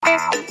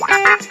That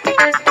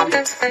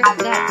was Sertl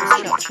to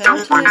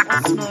let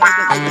us know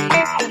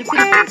that we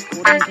had a bit of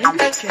recording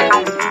glitch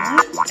during the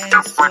night,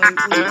 and so we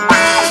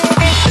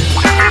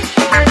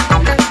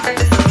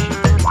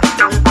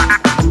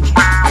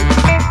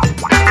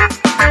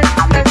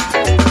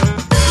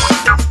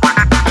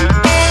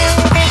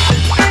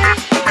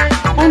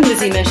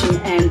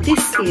and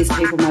this is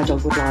People My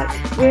Dog Would Like,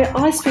 where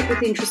I speak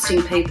with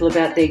interesting people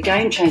about their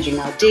game-changing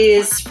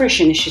ideas, fresh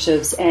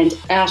initiatives and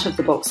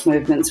out-of-the-box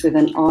movements with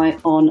an eye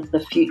on the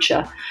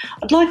future.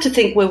 I'd like to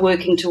think we're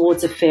working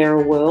towards a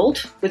fairer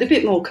world with a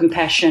bit more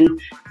compassion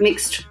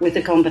mixed with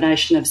a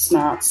combination of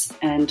smarts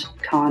and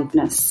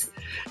kindness.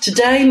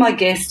 Today my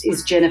guest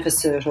is Jennifer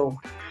Sertl.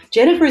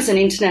 Jennifer is an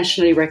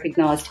internationally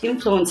recognised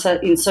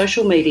influencer in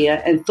social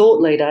media and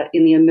thought leader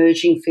in the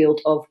emerging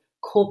field of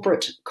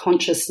corporate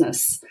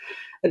consciousness.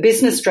 A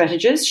business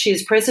strategist, she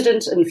is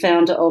president and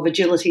founder of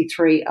Agility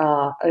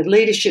 3R, a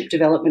leadership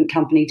development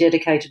company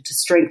dedicated to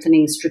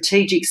strengthening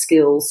strategic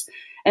skills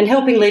and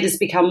helping leaders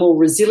become more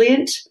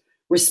resilient,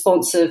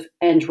 responsive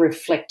and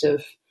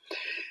reflective.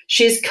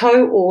 She is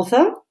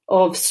co-author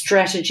of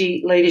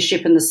Strategy,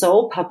 Leadership and the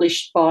Soul,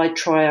 published by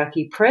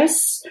Triarchy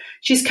Press.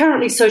 She's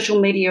currently social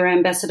media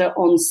ambassador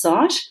on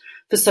site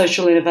for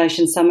Social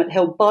Innovation Summit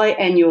held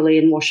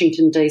biannually in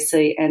Washington,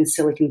 D.C. and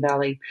Silicon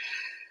Valley.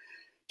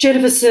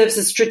 Jennifer serves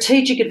as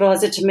strategic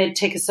advisor to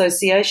MedTech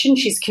Association.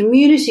 She's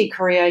community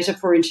creator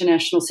for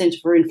International Centre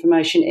for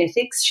Information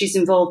Ethics. She's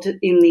involved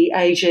in the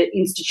Asia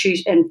Institute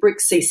and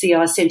BRICS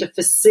CCI Centre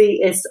for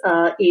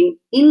CSR in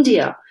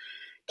India,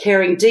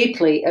 caring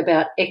deeply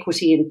about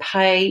equity in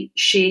pay.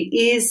 She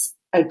is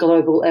a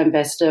global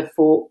ambassador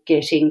for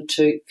Getting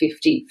to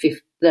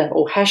 50-50,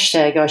 or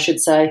hashtag, I should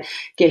say,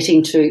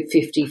 Getting to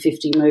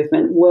 50-50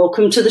 movement.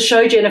 Welcome to the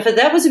show, Jennifer.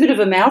 That was a bit of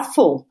a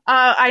mouthful.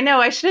 I know.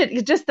 I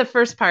should. Just the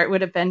first part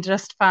would have been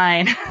just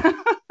fine.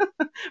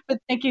 But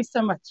thank you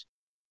so much.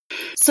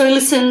 So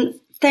listen,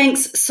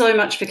 thanks so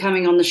much for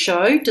coming on the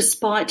show.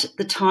 Despite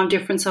the time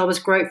difference, I was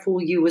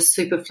grateful you were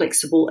super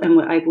flexible and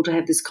were able to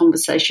have this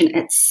conversation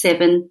at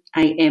 7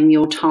 a.m.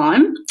 your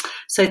time.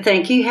 So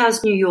thank you.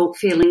 How's New York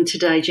feeling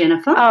today,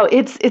 Jennifer? Oh,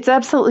 it's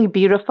absolutely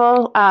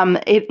beautiful.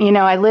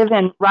 I live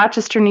in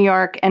Rochester, New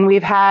York, and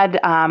we've had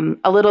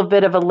a little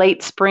bit of a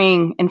late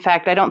spring. In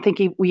fact, I don't think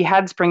we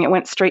had spring. It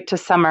went straight to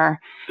summer.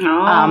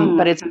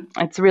 But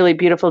it's a really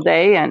beautiful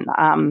day, and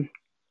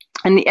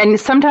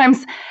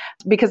sometimes,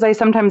 because I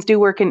sometimes do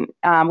work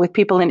with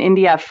people in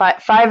India,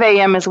 5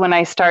 a.m. is when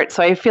I start.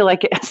 So I feel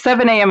like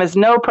 7 a.m. is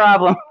no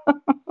problem.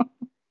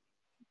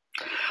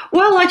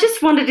 Well, I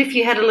just wondered if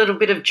you had a little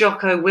bit of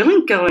Jocko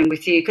Willink going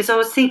with you, because I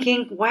was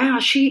thinking, wow,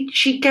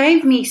 she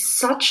gave me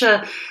such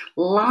a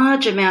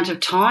large amount of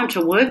time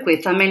to work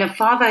with. I mean, a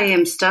 5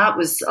 a.m. start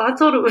I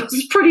thought it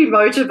was pretty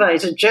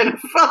motivated,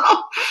 Jennifer.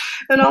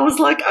 And I was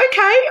like,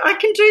 okay, I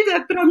can do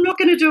that, but I'm not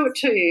going to do it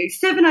to you.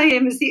 7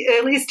 a.m. is the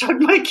earliest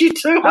I'd make you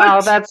do it. Oh,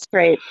 that's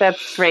great.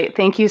 That's great.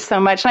 Thank you so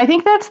much. And I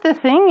think that's the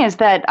thing, is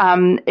that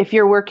if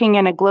you're working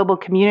in a global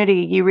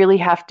community, you really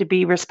have to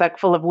be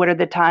respectful of what are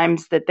the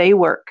times that they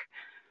work.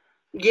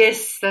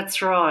 Yes,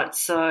 that's right.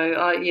 So,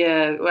 I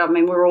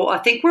mean, I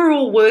think we're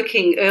all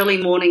working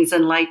early mornings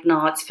and late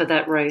nights for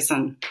that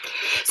reason.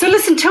 So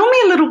listen, tell me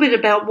a little bit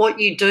about what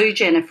you do,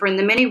 Jennifer, and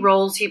the many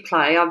roles you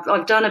play.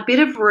 I've done a bit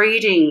of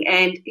reading,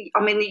 and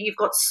I mean, you've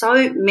got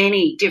so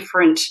many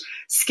different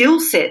skill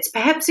sets.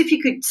 Perhaps if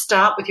you could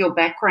start with your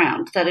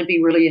background, that'd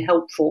be really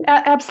helpful.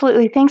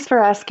 Absolutely. Thanks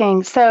for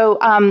asking. So,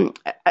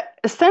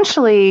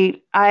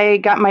 essentially, I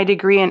got my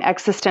degree in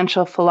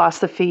existential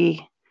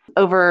philosophy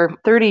over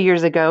 30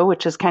 years ago,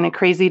 which is kind of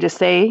crazy to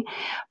say.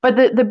 But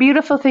the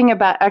beautiful thing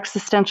about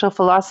existential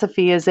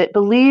philosophy is it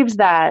believes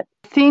that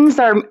things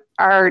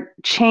are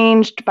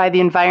changed by the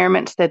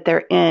environments that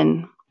they're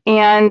in.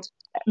 And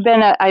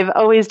I've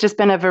always just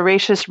been a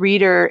voracious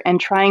reader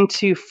and trying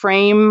to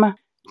frame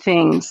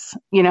things,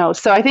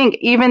 So I think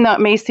even though it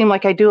may seem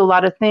like I do a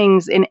lot of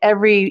things in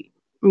every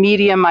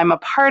medium I'm a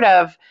part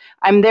of,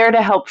 I'm there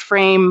to help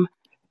frame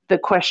the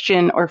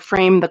question or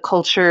frame the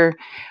culture,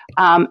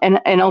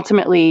 and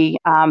ultimately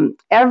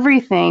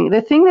everything.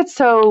 The thing that's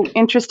so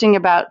interesting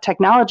about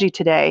technology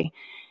today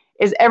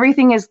is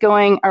everything is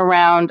going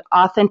around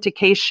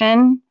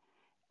authentication.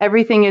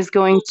 Everything is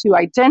going to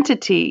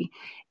identity.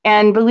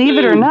 And believe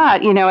it or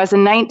not, as a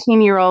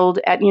 19-year-old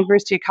at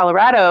University of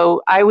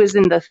Colorado, I was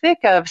in the thick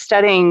of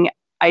studying,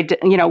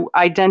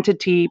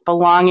 identity,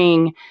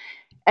 belonging.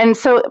 And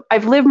so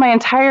I've lived my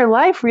entire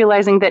life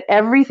realizing that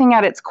everything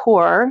at its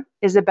core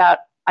is about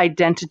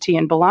identity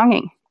and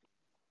belonging.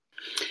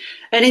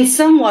 And in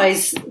some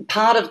ways,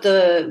 part of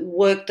the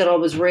work that I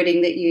was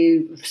reading that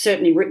you've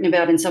certainly written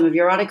about in some of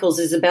your articles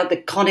is about the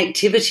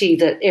connectivity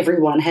that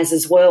everyone has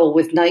as well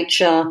with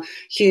nature,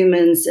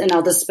 humans and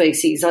other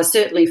species. I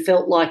certainly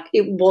felt like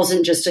it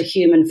wasn't just a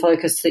human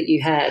focus that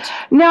you had.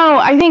 No,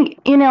 I think,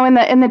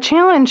 and the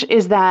challenge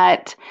is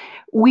that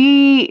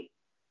we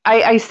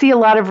I see a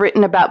lot of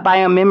written about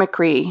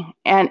biomimicry,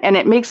 and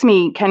it makes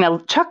me kind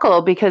of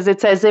chuckle because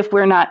it's as if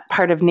we're not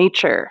part of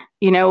nature.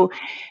 The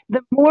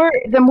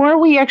more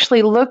we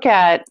actually look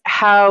at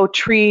how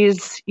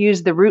trees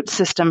use the root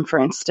system, for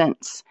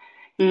instance,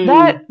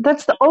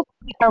 that's the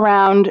opening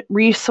around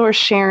resource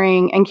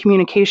sharing and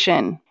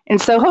communication.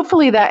 And so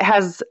hopefully that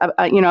has,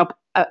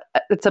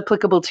 it's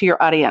applicable to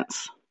your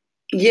audience.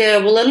 Yeah,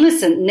 well, and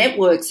listen,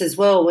 networks as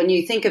well. When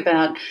you think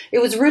about, it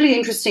was really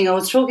interesting. I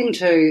was talking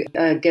to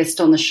a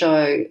guest on the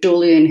show,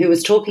 Julian, who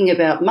was talking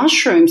about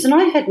mushrooms, and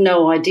I had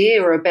no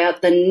idea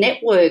about the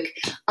network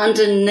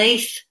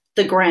underneath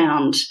the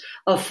ground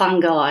of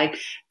fungi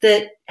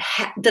that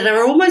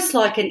are almost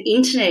like an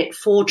internet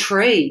for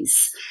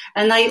trees,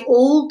 and they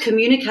all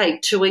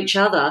communicate to each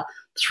other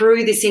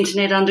through this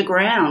internet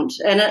underground.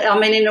 And I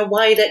mean, in a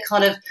way that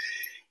kind of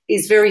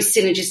is very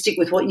synergistic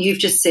with what you've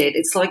just said.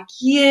 It's like,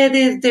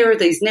 yeah, there are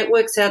these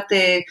networks out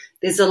there.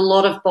 There's a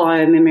lot of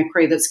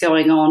biomimicry that's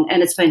going on,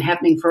 and it's been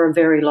happening for a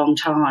very long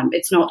time.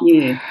 It's not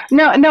new.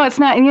 No, it's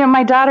not.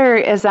 My daughter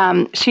is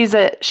she's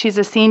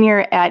a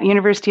senior at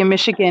University of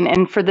Michigan,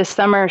 and for the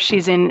summer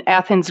she's in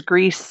Athens,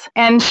 Greece,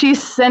 and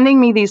she's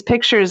sending me these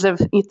pictures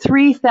of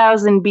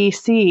 3000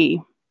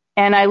 BC.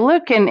 And I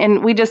look,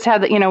 and we just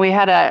had, we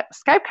had a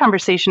Skype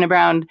conversation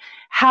around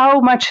how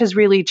much has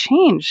really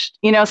changed,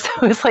 so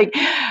it's like,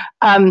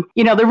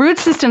 the root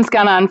system's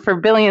gone on for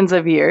billions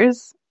of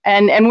years.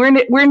 And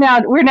we're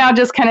now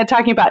just kind of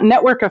talking about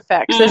network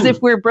effects as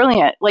if we're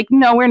brilliant. Like,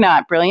 no, we're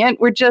not brilliant.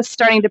 We're just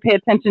starting to pay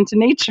attention to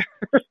nature.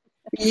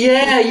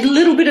 Yeah, a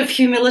little bit of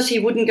humility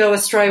wouldn't go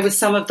astray with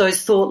some of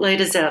those thought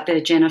leaders out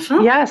there,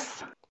 Jennifer.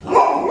 Yes.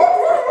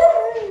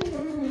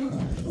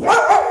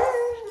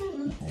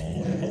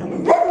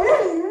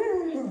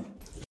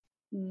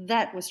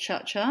 That was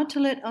Cha-Cha to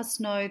let us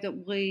know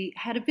that we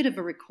had a bit of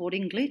a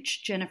recording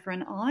glitch, Jennifer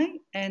and I,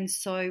 and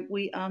so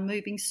we are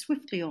moving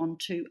swiftly on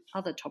to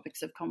other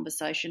topics of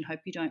conversation. Hope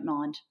you don't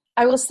mind.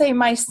 I will say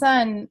my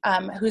son,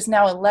 who's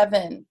now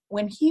 11,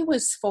 when he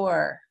was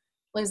 4,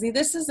 Lizzie,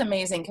 this is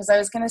amazing because I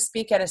was going to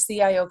speak at a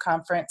CIO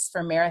conference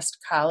for Marist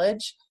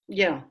College.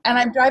 Yeah. And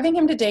I'm driving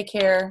him to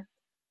daycare.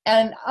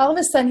 And all of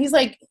a sudden he's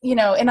like,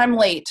 and I'm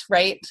late,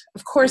 right?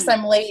 Of course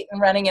I'm late and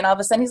running. And all of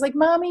a sudden he's like,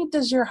 Mommy,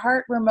 does your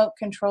heart remote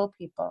control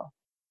people?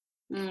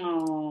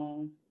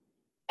 Oh.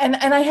 And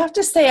I have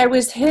to say I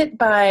was hit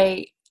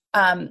by,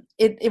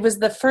 it was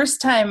the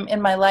first time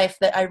in my life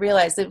that I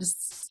realized it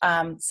was,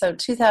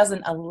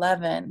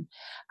 2011,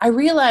 I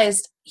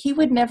realized he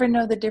would never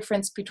know the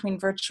difference between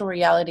virtual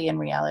reality and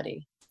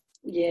reality.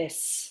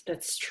 Yes,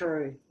 that's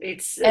true.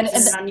 It's an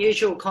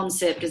unusual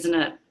concept, isn't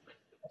it?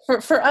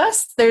 For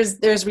us,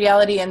 there's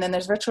reality and then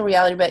there's virtual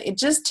reality, but it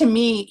just, to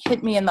me,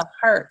 hit me in the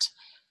heart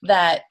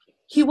that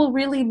he will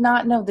really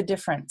not know the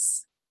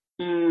difference.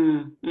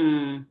 It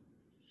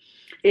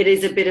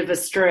is a bit of a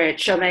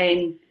stretch. I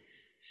mean,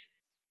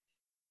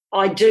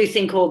 I do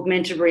think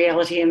augmented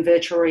reality and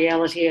virtual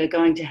reality are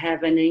going to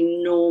have an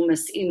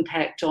enormous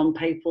impact on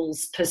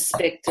people's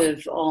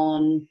perspective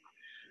on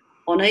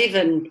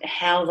even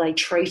how they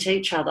treat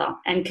each other,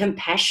 and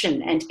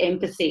compassion and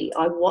empathy.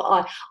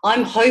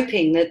 I'm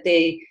hoping that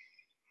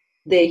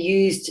they're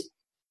used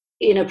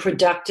in a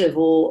productive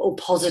or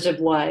positive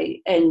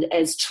way, and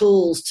as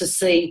tools to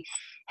see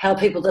how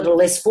people that are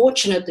less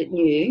fortunate than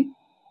you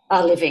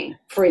are living,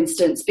 for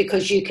instance,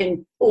 because you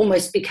can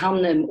almost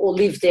become them or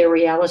live their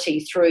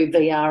reality through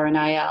VR and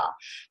AR.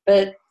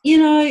 But,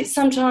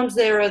 sometimes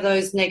there are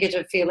those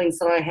negative feelings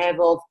that I have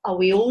of, are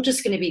we all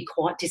just going to be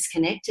quite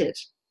disconnected?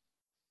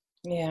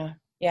 Yeah.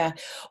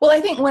 Well,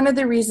 I think one of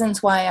the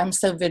reasons why I'm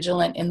so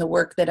vigilant in the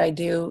work that I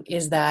do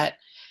is that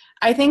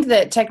I think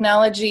that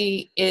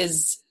technology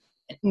is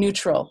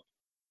neutral.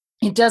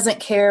 It doesn't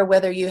care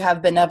whether you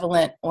have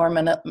benevolent or,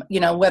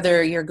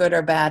 whether you're good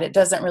or bad. It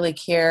doesn't really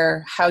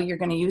care how you're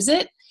going to use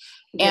it.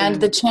 Yeah.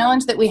 And the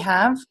challenge that we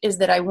have is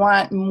that I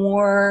want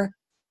more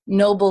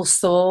noble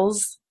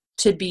souls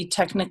to be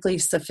technically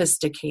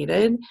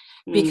sophisticated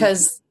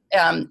because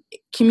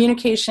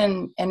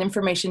communication and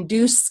information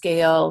do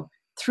scale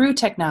through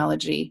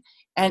technology.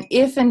 And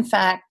if in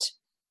fact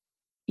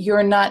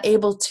you're not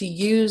able to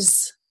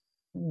use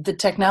the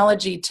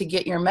technology to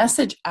get your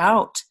message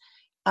out,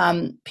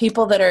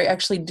 people that are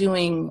actually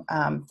doing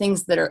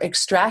things that are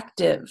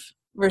extractive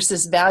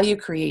versus value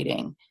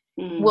creating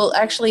will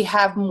actually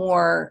have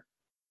more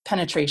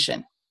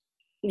penetration.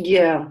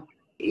 Yeah.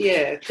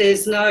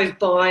 There's no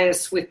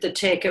bias with the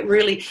tech.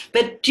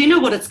 But do you know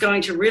what it's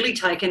going to really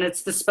take? And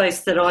it's the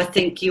space that I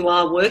think you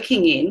are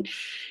working in,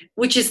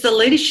 which is the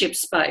leadership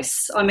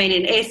space. I mean,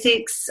 in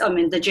ethics,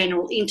 the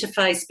general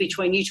interface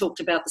between, you talked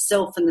about the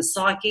self and the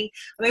psyche.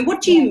 I mean,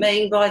 what do you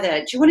mean by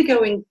that? Do you want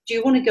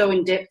to go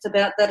in depth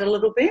about that a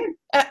little bit?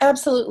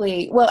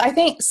 Absolutely. Well, I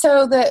think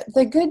so.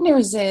 The good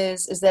news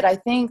is that I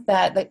think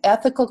that the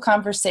ethical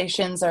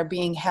conversations are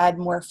being had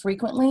more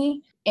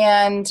frequently.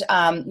 And,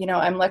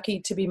 I'm lucky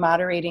to be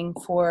moderating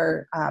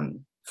for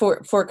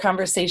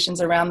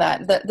conversations around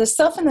that. The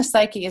self and the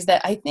psyche is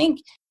that I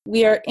think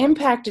we are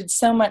impacted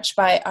so much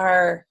by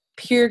our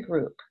peer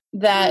group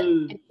that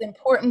it's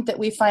important that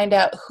we find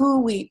out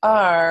who we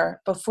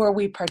are before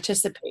we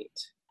participate.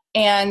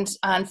 And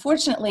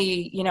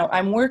unfortunately,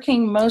 I'm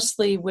working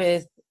mostly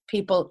with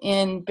people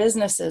in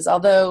businesses,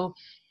 although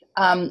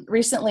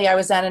recently I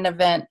was at an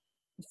event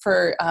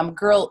for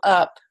Girl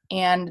Up,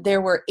 and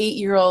there were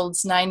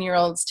 8-year-olds,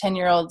 9-year-olds,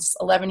 10-year-olds,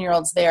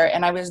 11-year-olds there,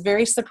 and I was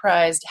very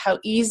surprised how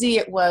easy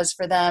it was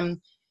for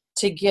them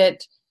to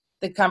get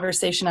the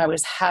conversation I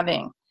was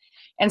having.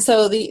 And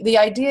so the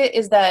idea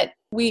is that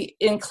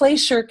Clay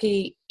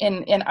Shirky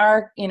in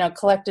our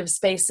collective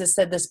space has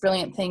said this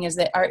brilliant thing, is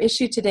that our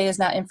issue today is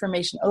not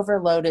information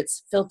overload,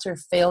 it's filter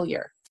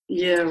failure.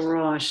 Yeah,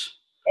 right.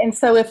 And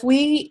so if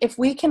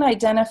we can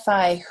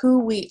identify who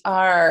we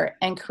are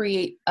and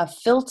create a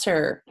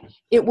filter,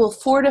 it will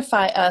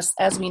fortify us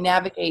as we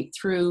navigate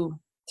through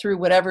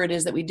whatever it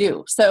is that we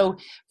do. So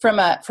from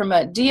a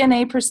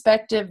DNA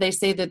perspective, they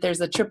say that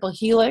there's a triple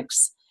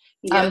helix.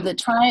 Yep.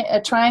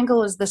 A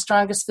triangle is the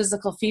strongest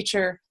physical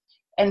feature.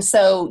 And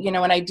so,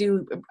 when I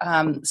do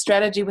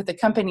strategy with the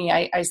company,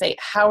 I say,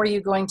 how are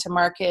you going to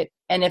market?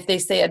 And if they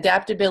say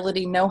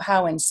adaptability,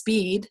 know-how, and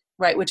speed,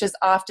 right, which is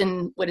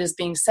often what is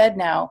being said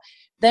now,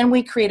 then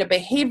we create a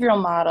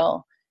behavioral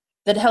model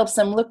that helps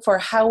them look for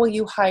how will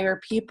you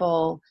hire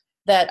people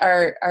that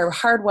are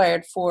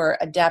hardwired for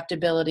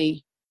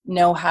adaptability,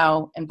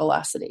 know-how, and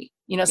velocity.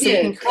 So we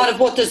can kind of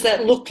what does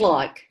that look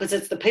like? Because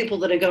it's the people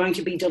that are going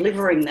to be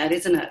delivering that,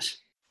 isn't it?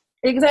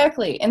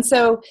 Exactly.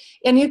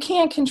 And you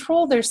can't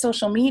control their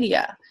social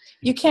media.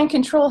 You can't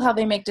control how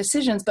they make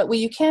decisions, but what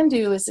you can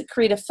do is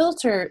create a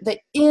filter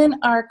that in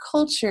our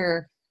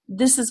culture,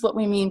 this is what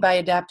we mean by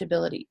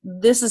adaptability.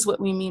 This is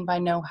what we mean by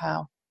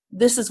know-how.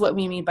 This is what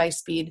we mean by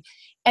speed.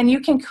 And you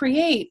can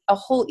create a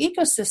whole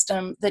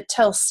ecosystem that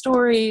tells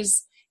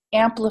stories,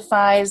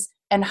 amplifies,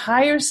 and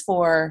hires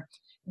for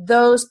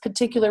those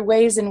particular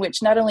ways in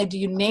which not only do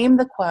you name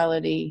the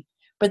quality,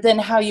 but then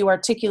how you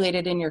articulate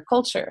it in your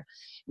culture.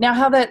 Now,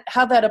 how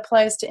that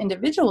applies to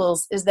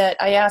individuals is that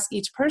I ask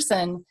each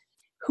person,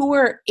 who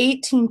are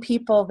 18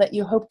 people that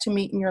you hope to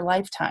meet in your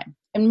lifetime?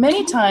 And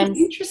many times...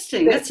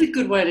 Interesting. That's a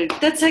good way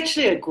that's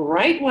actually a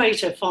great way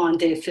to find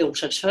their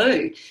filter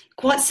too.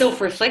 Quite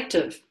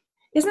self-reflective.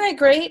 Isn't it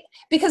great?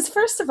 Because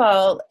first of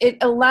all, it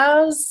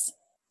allows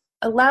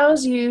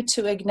you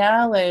to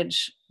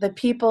acknowledge the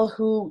people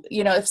who,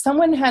 if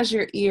someone has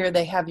your ear,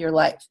 they have your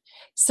life.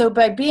 So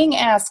by being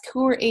asked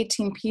who are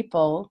 18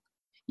 people,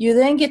 you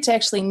then get to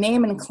actually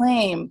name and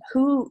claim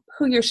who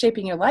you're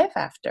shaping your life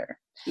after.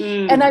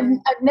 And I've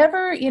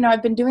never,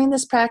 I've been doing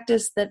this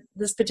practice,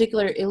 this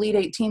particular Elite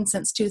 18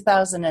 since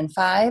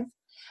 2005,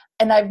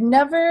 and I've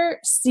never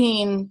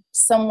seen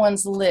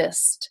someone's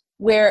list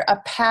where a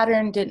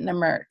pattern didn't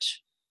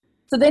emerge.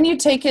 So then you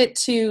take it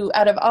to,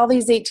 out of all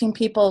these 18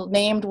 people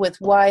named with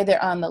why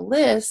they're on the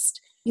list,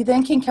 you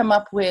then can come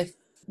up with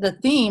the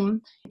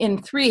theme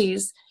in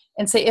threes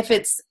and say if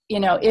it's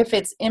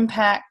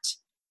impact,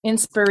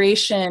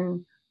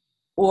 inspiration,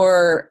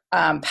 or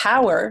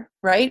power,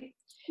 right?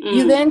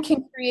 You then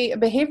can create a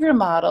behavior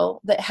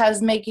model that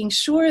has making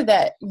sure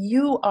that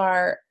you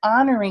are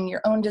honoring your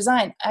own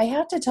design. I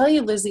have to tell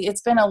you, Lizzie,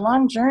 it's been a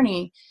long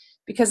journey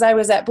because I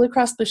was at Blue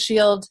Cross Blue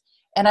Shield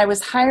and I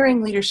was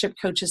hiring leadership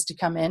coaches to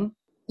come in.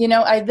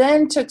 I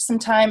then took some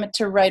time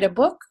to write a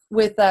book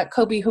with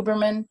Kobe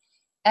Huberman,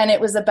 and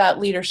it was about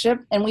leadership,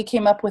 and we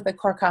came up with a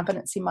core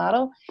competency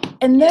model.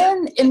 And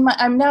then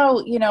I'm now,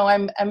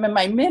 I'm in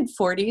my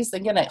mid-40s.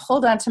 I'm going to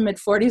hold on to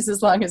mid-40s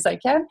as long as I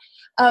can.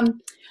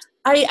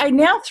 I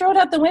now throw it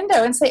out the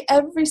window and say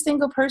every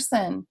single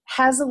person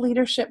has a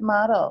leadership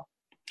model.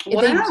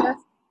 Wow.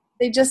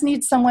 They just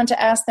need someone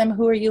to ask them,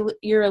 who are you,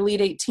 your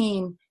Elite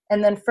 18,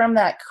 and then from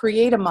that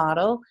create a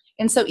model.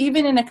 And so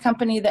even in a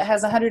company that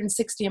has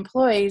 160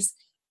 employees,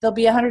 there'll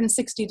be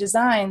 160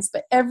 designs,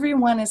 but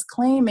everyone is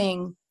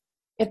claiming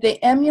if they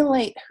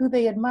emulate who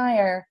they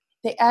admire,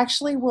 they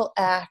actually will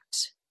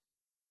act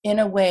in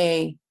a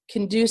way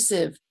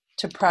conducive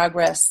to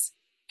progress,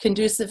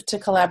 conducive to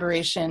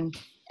collaboration,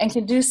 and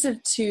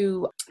conducive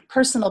to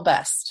personal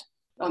best.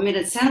 I mean,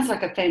 it sounds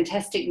like a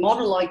fantastic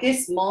model. I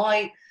guess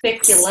my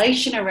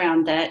speculation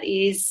around that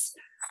is,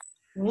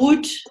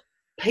 would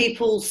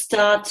people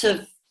start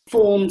to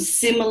form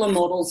similar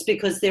models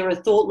because there are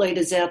thought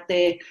leaders out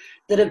there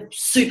that are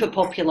super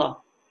popular?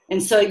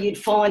 And so you'd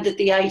find that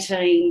the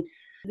 18,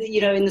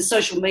 in the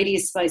social media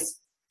space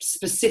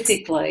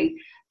specifically,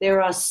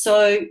 there are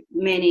so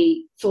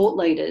many thought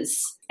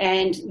leaders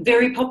and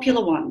very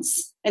popular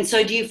ones. And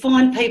so do you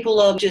find people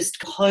are just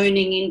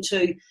honing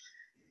into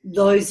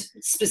those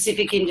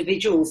specific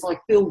individuals like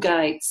Bill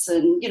Gates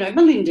and,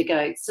 Melinda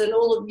Gates and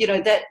all of,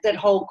 that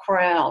whole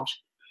crowd,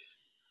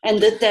 and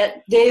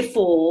that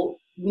therefore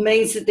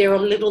means that they're a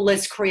little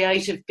less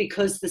creative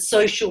because the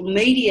social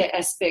media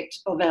aspect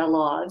of our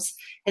lives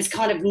has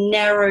kind of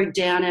narrowed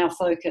down our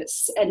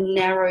focus and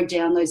narrowed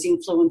down those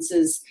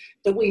influences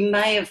that we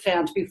may have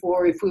found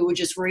before if we were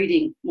just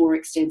reading more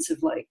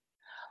extensively?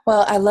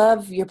 Well, I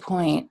love your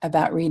point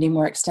about reading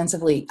more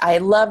extensively. I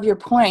love your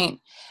point.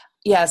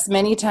 Yes,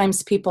 many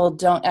times people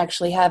don't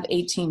actually have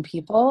 18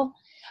 people.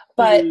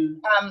 But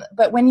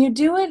but when you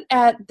do it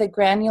at the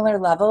granular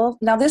level,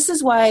 now this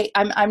is why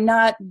I'm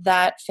not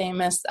that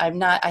famous.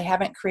 I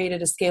haven't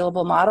created a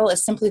scalable model.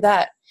 It's simply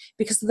that,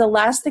 because the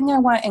last thing I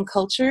want in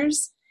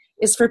cultures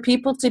is for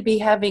people to be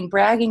having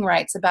bragging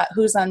rights about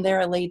who's on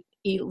their elite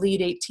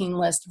 18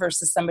 list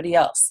versus somebody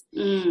else.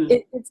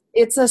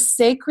 It's a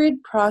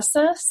sacred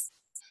process.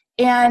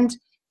 And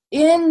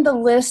in the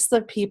list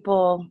of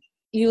people,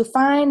 you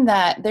find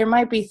that there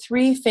might be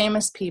 3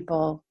 famous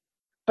people,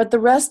 but the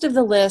rest of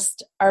the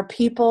list are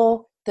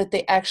people that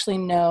they actually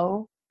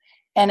know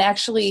and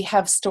actually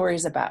have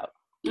stories about.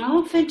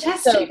 Oh,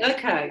 fantastic. So,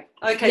 Okay.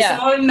 yeah.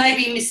 So I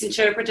maybe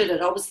misinterpreted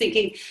it. I was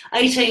thinking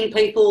 18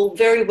 people,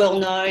 very well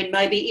known,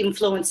 maybe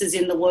influencers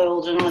in the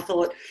world, and I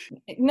thought...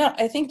 No,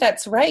 I think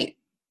that's right.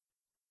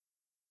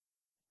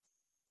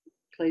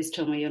 Please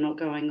tell me you're not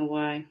going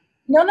away.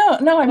 No,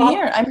 I'm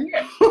here. I'm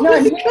here. No,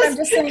 I'm here. I'm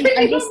just saying.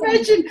 Can you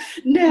imagine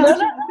now?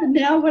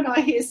 Now, when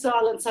I hear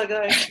silence, I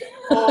go,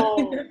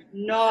 "Oh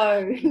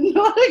no,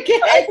 not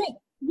again." I think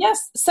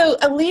yes. So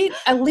elite.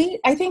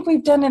 I think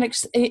we've done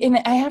and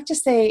I have to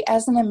say,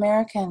 as an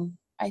American,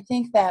 I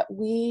think that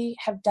we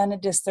have done a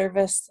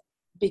disservice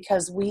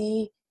because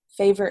we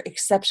favor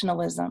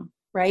exceptionalism.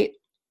 Right.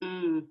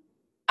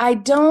 I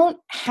don't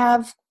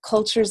have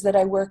cultures that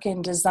I work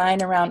in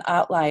design around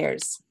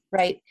outliers.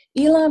 Right.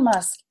 Elon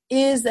Musk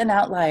is an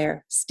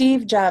outlier.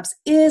 Steve Jobs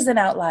is an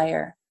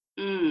outlier.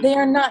 They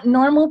are not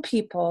normal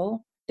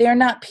people. They are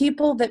not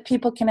people that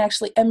people can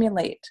actually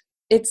emulate.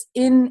 It's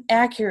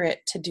inaccurate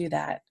to do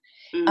that.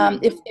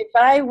 If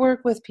I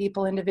work with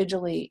people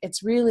individually,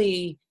 it's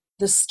really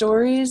the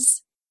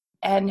stories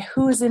and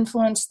who has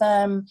influenced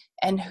them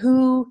and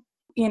who,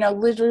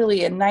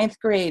 literally in 9th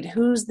grade,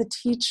 who's the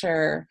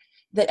teacher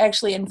that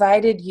actually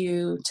invited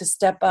you to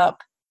step up,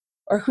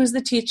 or who's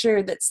the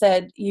teacher that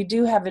said, you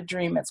do have a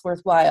dream, it's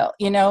worthwhile.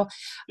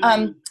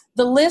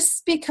 The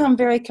lists become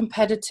very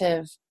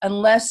competitive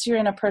unless you're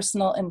in a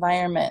personal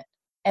environment,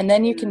 and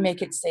then you can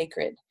make it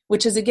sacred,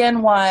 which is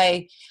again why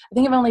I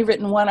think I've only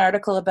written one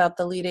article about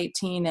the Lead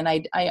 18, and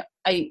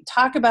I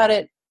talk about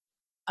it,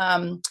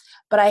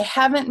 but I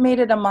haven't made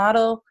it a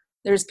model.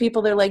 There's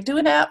people that are like, do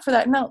an app for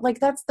that. No, like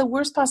that's the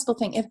worst possible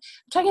thing. If I'm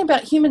talking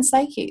about human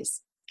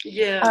psyches.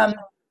 Yeah.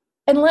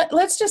 And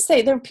let's just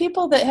say there are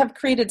people that have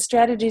created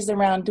strategies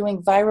around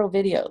doing viral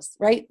videos,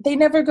 right? They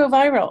never go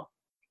viral.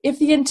 If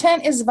the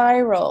intent is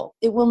viral,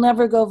 it will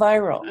never go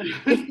viral.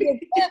 If the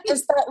intent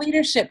is thought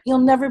leadership, you'll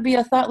never be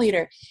a thought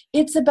leader.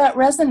 It's about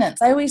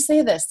resonance. I always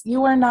say this,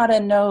 you are not a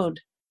node,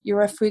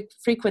 you're a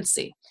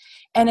frequency.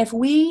 And if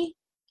we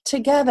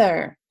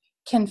together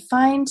can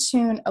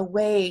fine-tune a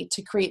way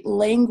to create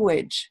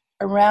language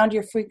around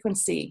your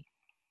frequency,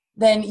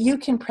 then you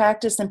can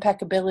practice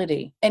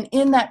impeccability. And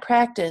in that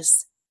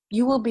practice,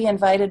 you will be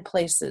invited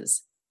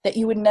places that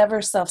you would never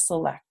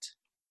self-select.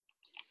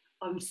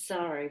 I'm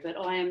sorry, but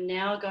I am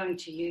now going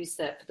to use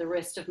that for the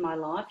rest of my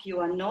life. You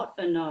are not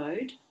a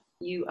node,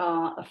 you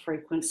are a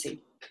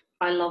frequency.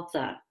 I love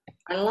that.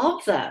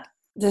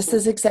 This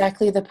is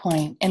exactly the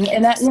point. And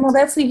that,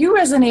 that's you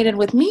resonated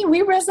with me.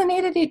 We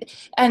resonated,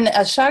 and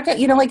Shaka,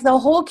 like the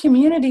whole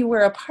community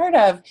we're a part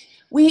of,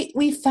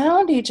 we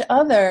found each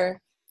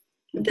other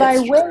by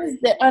ways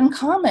that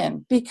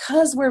uncommon,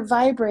 because we're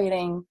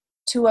vibrating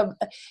to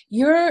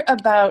you're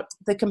about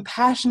the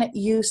compassionate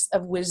use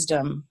of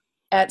wisdom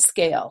at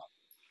scale.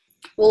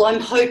 Well, I'm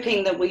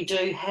hoping that we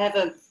do have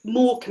a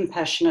more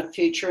compassionate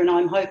future, and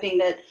I'm hoping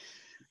that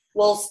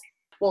whilst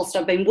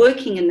I've been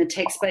working in the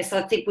tech space,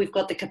 I think we've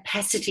got the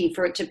capacity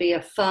for it to be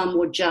a far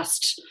more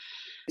just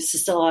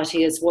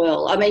society as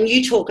well. I mean,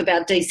 you talk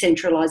about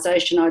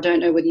decentralisation. I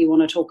don't know whether you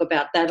want to talk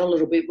about that a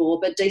little bit more,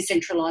 but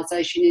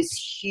decentralisation is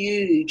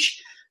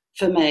huge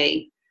for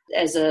me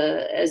as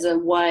a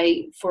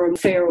way for a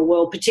fairer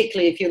world,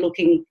 particularly if you're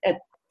looking at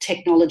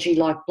technology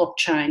like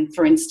blockchain,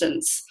 for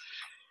instance.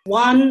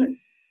 Where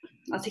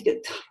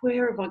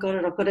have I got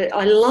it? I've got it.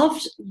 I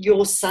loved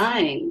your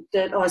saying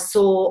that I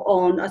saw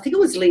on, I think it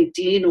was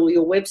LinkedIn or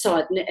your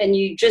website, and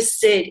you just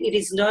said it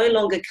is no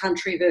longer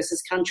country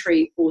versus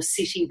country or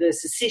city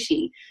versus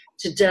city.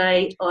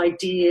 Today,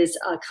 ideas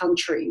are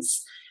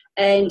countries.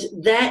 And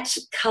that,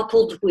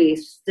 coupled with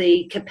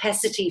the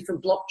capacity for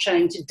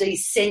blockchain to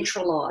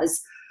decentralise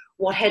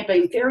what had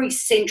been very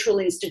central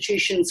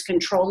institutions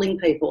controlling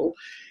people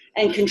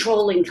and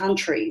controlling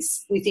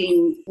countries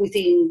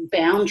within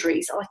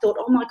boundaries, I thought,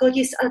 oh my God,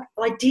 yes,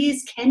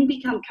 ideas can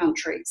become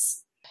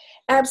countries.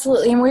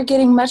 Absolutely, and we're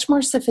getting much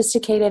more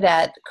sophisticated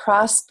at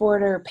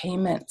cross-border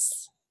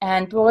payments.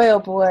 And boy, oh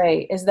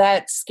boy, is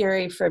that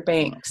scary for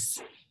banks.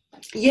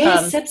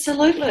 Yes,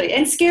 absolutely.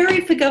 And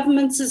scary for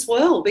governments as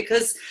well,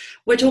 because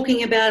we're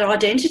talking about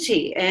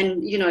identity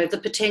and, the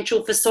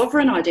potential for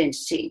sovereign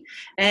identity.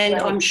 And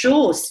right. I'm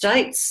sure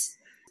states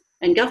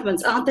and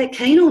governments aren't that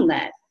keen on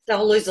that.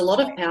 They'll lose a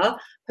lot of power.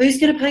 Who's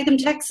going to pay them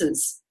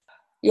taxes?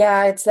 Yeah,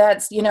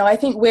 I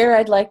think where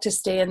I'd like to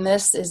stay in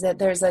this is that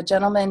there's a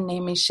gentleman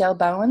named Michel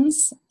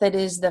Bowens that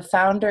is the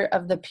founder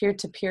of the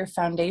Peer-to-Peer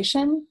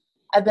Foundation.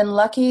 I've been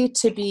lucky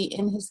to be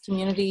in his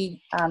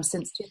community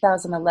since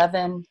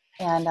 2011.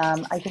 and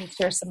I can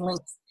share some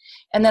links.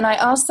 And then I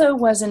also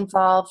was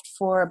involved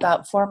for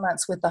about 4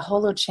 months with the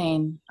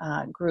Holochain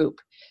group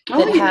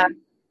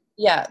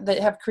that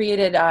have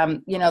created,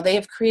 they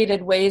have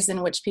created ways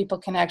in which people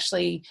can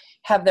actually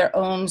have their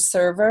own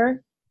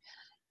server.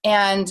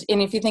 And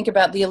if you think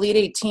about the Elite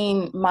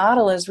 18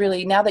 model is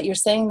really, now that you're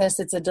saying this,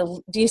 it's a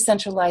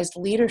decentralized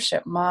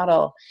leadership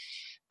model.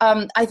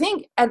 I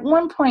think at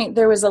one point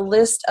there was a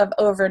list of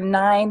over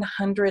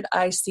 900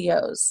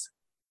 ICOs.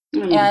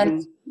 Mm-hmm.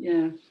 And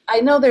yeah.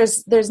 I know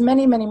there's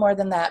many, many more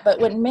than that, but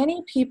when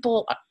many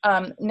people,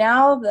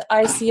 now the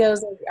ICOs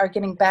are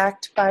getting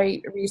backed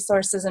by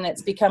resources and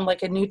it's become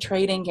like a new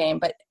trading game.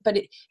 But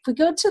if we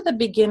go to the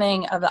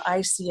beginning of the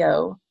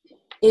ICO,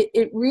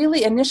 it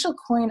really, initial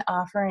coin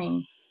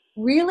offering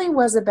really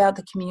was about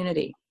the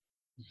community.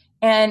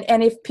 And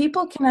if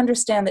people can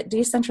understand that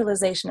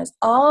decentralization is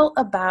all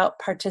about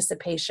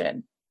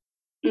participation,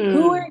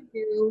 who are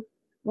you,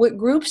 what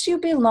groups you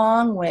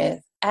belong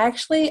with,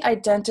 actually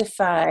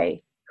identify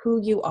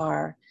who you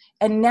are.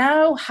 And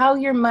now how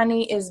your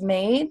money is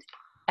made,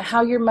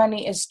 how your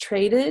money is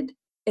traded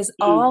is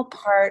all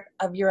part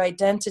of your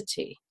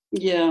identity.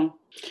 Yeah.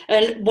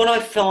 And what I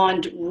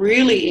find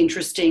really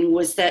interesting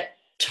was that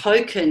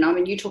token. I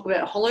mean, you talk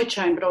about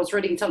Holochain, but I was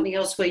reading something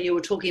else where you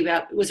were talking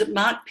about, was it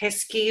Mark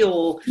Pesky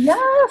or?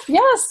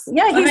 Yes.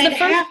 Yeah, he's the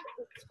first.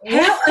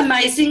 How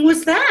amazing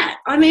was that?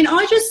 I mean,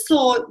 I just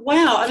thought,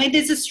 wow. I mean,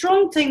 there's a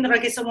strong thing that I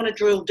guess I want to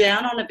drill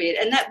down on a bit,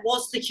 and that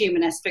was the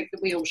human aspect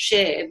that we all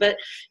share. But,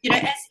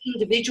 as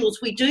individuals,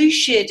 we do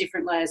share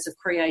different layers of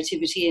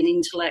creativity and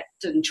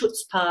intellect and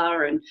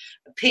chutzpah and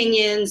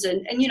opinions,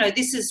 and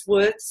this is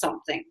worth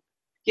something,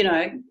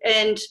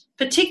 and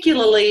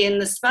particularly in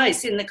the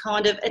space, in the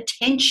kind of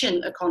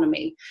attention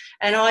economy.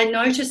 And I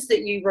noticed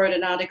that you wrote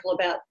an article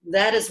about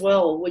that as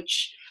well,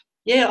 which...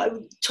 yeah,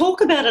 talk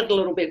about it a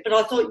little bit. But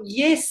I thought,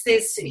 yes,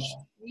 there's,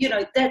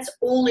 that's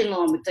all in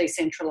line with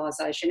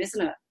decentralisation,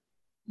 isn't it?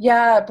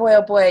 Yeah, boy,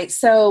 oh boy.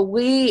 So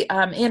we,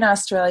 in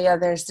Australia,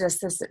 there's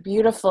just this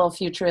beautiful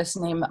futurist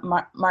named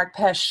Mark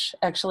Pesch,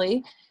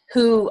 actually,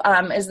 who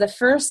is the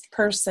first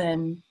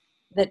person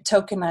that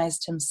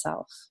tokenized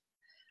himself.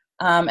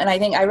 And I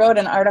think I wrote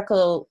an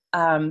article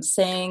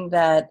saying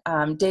that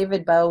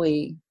David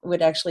Bowie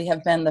would actually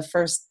have been the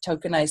first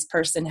tokenized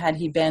person had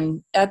he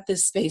been at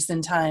this space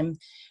and time.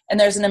 And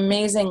there's an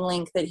amazing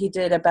link that he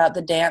did about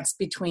the dance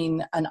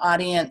between an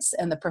audience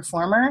and the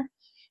performer.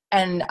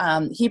 And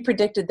he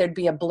predicted there'd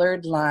be a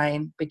blurred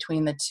line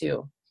between the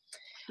two.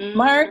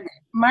 Mm-hmm.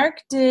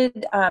 Mark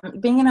did,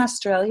 being in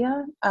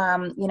Australia,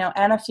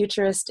 and a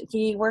futurist,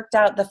 he worked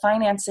out the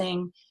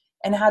financing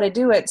and how to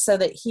do it so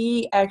that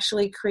he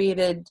actually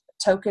created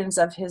tokens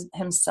of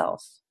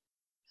himself.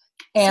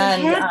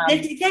 And so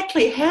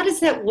exactly, how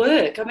does that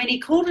work? I mean, he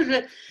called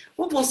it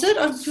what was it?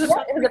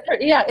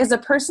 It's a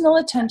personal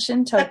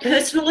attention token. A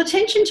personal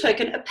attention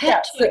token, a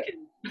pat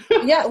token.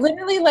 Yeah,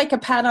 literally like a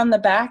pat on the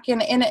back.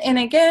 And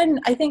again,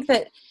 I think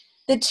that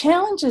the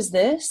challenge is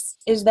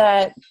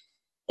that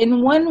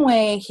in one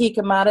way he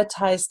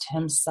commoditized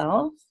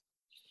himself.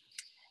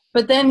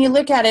 But then you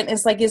look at it,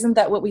 it's like, isn't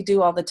that what we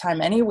do all the time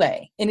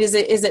anyway? And is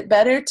it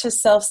better to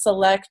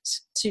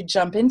self-select to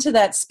jump into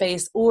that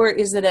space, or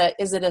is it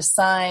a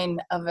sign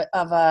of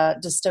a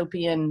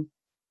dystopian?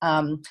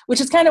 Which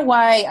is kind of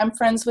why I'm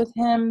friends with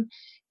him.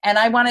 And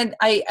I wanted,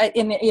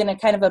 in a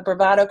kind of a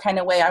bravado kind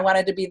of way, I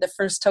wanted to be the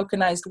first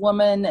tokenized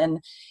woman. And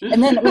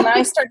then when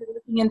I started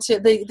looking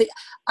into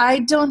I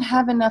don't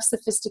have enough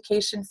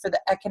sophistication for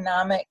the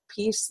economic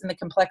piece and the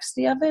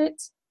complexity of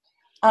it.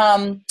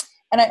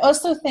 And I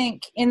also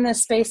think in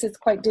this space, it's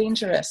quite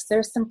dangerous.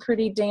 There's some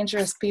pretty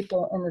dangerous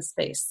people in the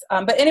space.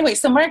 But anyway,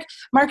 so Mark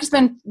has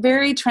been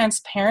very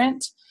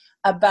transparent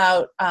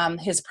about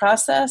his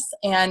process.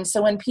 And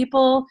so when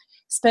people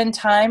spend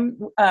time,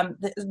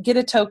 get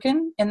a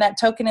token, and that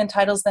token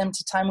entitles them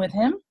to time with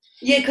him.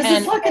 Yeah, because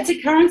it's like it's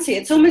a currency.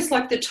 It's almost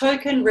like the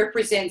token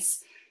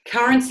represents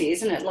currency,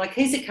 isn't it? Like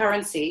he's a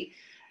currency,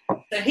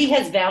 so he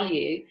has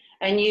value,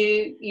 and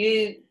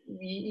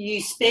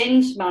you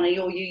spend money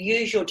or you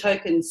use your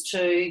tokens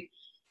to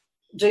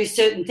do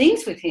certain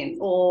things with him,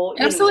 or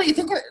absolutely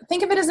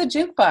think of it as a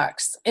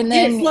jukebox, and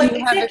then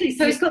exactly.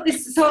 So he's got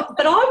this.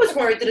 But I was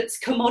worried that it's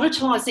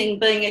commoditizing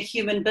being a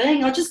human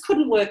being. I just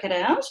couldn't work it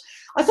out.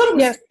 I thought it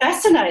was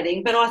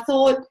fascinating, but I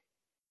thought,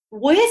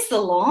 where's the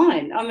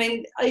line? I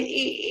mean,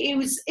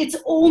 it's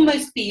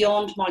almost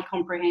beyond my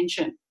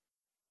comprehension.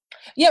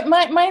 Yeah,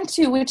 mine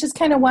too, which is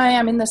kind of why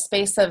I'm in the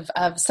space of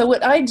so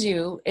what I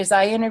do is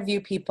I interview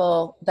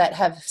people that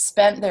have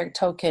spent their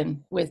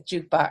token with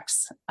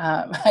Jukebox.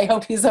 I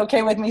hope he's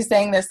okay with me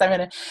saying this.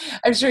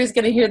 I'm sure he's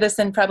going to hear this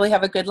and probably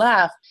have a good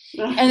laugh.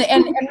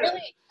 And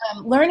really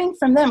learning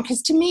from them,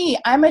 because to me,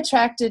 I'm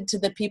attracted to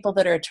the people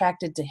that are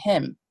attracted to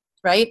him,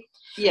 right?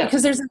 Yeah.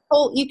 Because there's a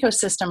whole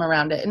ecosystem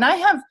around it. And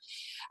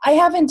I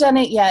haven't done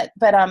it yet,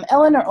 but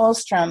Eleanor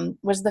Ostrom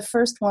was the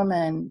first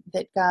woman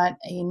that got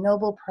a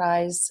Nobel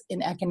Prize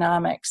in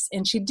economics,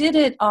 and she did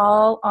it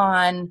all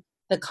on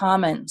the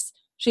commons.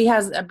 She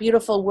has a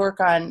beautiful work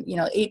on,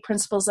 8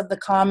 principles of the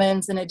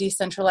commons in a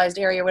decentralized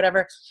area,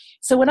 whatever.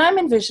 So what I'm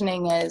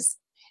envisioning is,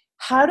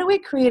 how do we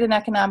create an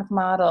economic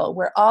model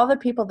where all the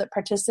people that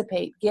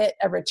participate get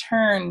a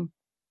return?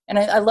 And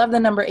I love the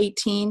number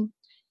 18.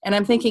 And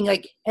I'm thinking,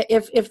 like,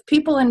 if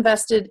people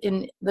invested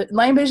in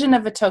my vision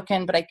of a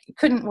token, but I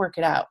couldn't work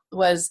it out,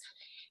 was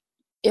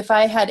if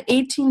I had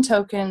 18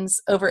 tokens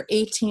over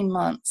 18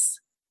 months,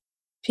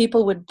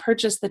 people would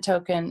purchase the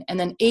token, and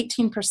then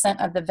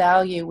 18% of the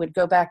value would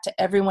go back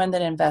to everyone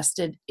that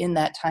invested in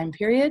that time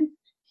period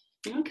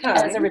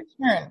as a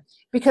return.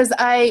 Because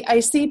I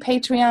see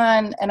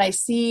Patreon and I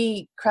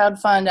see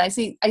crowdfund,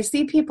 I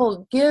see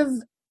people give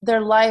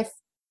their life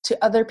to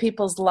other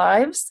people's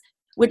lives,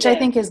 which I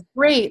think is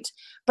great,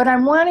 but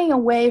I'm wanting a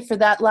way for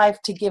that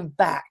life to give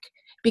back.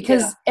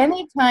 Because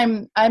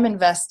anytime I'm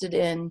invested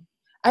in,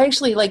 I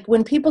actually, like,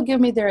 when people give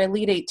me their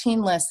Elite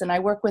 18 lists and I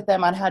work with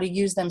them on how to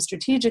use them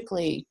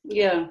strategically,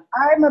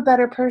 I'm a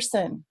better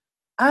person.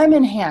 I'm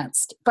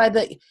enhanced by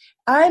this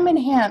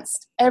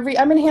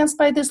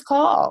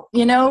call,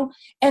 and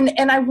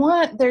I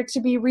want there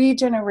to be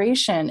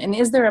regeneration. And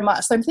is there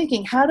so I'm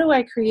thinking, how do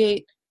I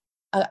create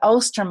an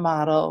Ulster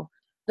model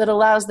that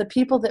allows the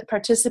people that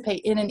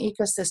participate in an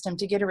ecosystem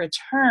to get a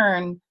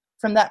return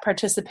from that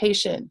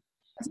participation?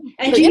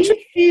 And do you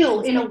feel,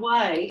 in a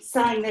way,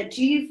 saying that,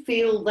 do you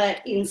feel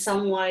that in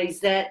some ways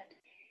that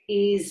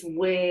is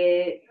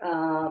where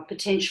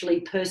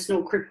potentially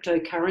personal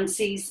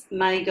cryptocurrencies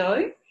may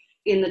go,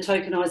 in the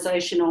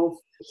tokenization of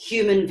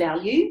human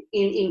value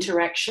in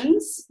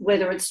interactions,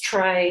 whether it's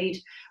trade,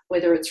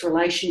 whether it's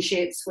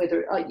relationships,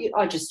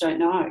 I just don't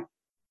know.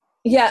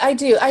 Yeah, I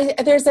do.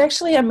 There's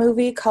actually a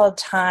movie called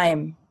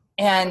Time,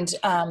 and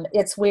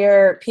it's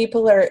where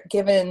people are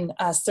given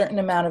a certain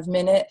amount of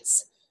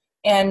minutes,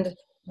 and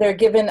they're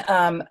given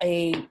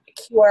a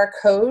QR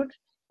code.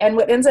 And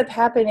what ends up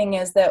happening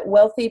is that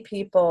wealthy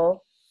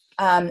people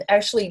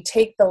actually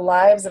take the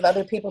lives of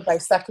other people by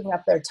sucking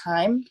up their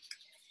time.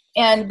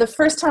 And the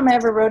first time I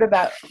ever wrote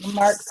about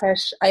Mark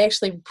Pesh, I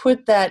actually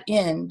put that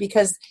in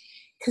because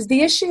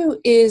the issue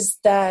is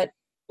that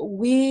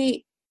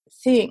we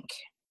think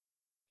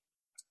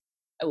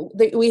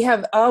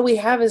that all we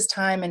have is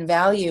time and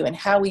value, and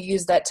how we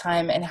use that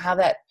time, and how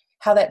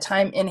that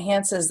time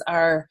enhances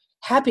our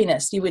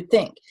happiness, you would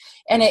think.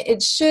 And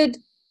it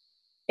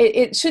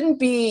shouldn't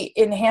be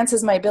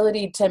enhances my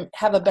ability to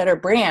have a better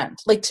brand.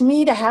 Like, to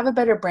me, to have a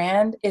better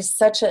brand is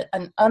such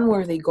an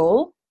unworthy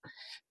goal.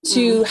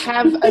 To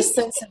have a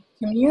sense of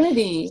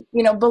community,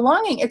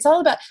 belonging. It's all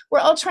about, we're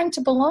all trying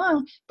to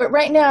belong, but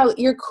right now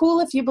you're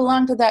cool if you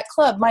belong to that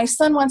club. My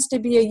son wants to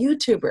be a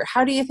YouTuber.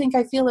 How do you think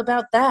I feel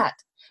about that?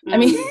 I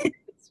mean,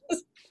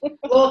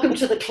 welcome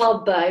to the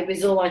club, babe,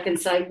 is all I can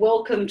say.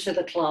 Welcome to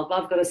the club.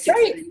 I've got a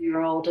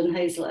 16-year-old and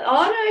he's like,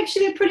 oh, no,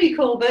 actually they're pretty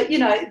cool, but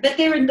but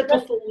they're in the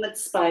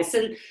performance space,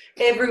 and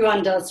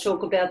everyone does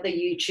talk about the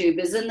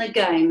YouTubers and the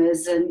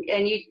gamers, and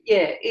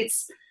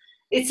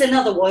it's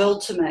another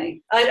world to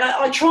me.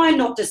 I try and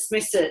not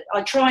dismiss it.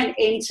 I try and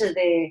enter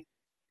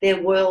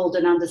their world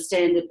and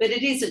understand it, but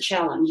it is a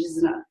challenge,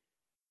 isn't it?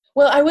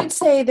 Well, I would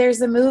say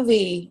there's a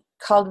movie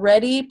called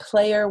Ready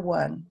Player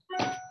One.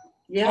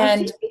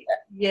 I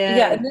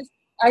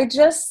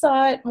just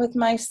saw it with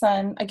my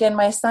son. Again,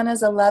 my son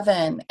is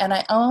 11, and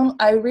I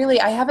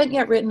haven't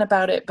yet written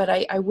about it, but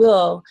I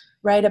will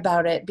write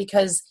about it,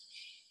 because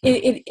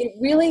it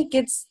really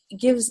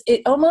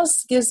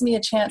almost gives me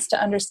a chance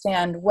to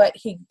understand what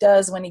he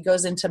does when he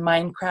goes into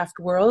Minecraft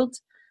world.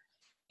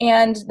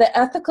 And the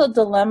ethical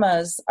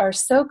dilemmas are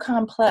so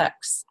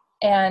complex.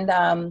 And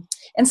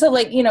so,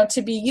 like,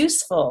 to be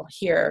useful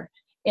here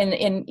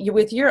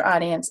with your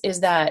audience is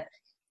that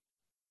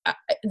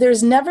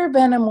there's never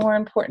been a more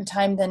important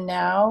time than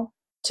now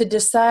to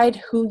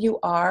decide who you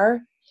are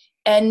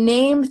and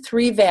name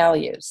 3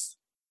 values,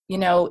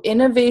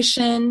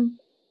 innovation,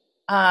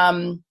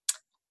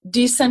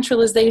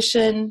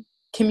 decentralization,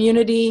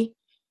 community,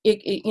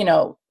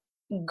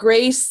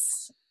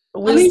 grace,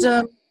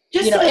 wisdom.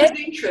 Just out of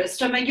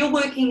interest, you're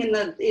working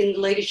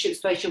in leadership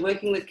space, you're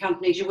working with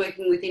companies, you're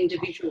working with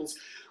individuals.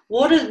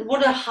 What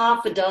are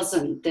half a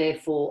dozen,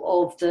 therefore,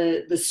 of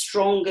the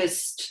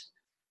strongest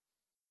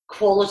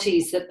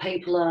qualities that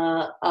people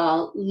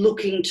are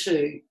looking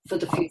to for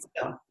the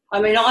future?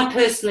 I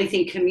personally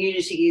think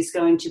community is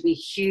going to be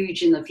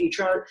huge in the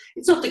future.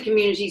 It's not that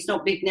community is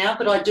not big now,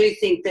 but I do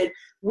think that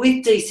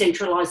with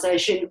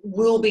decentralisation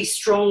will be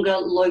stronger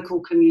local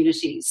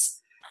communities.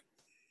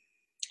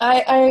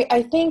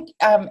 I think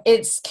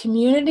it's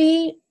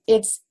community,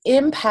 it's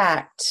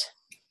impact,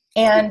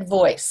 and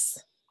voice.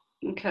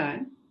 Okay.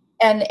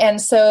 And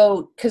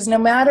so, because no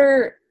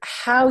matter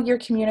how you're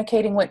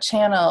communicating what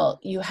channel,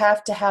 you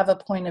have to have a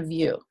point of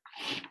view.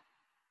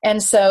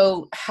 And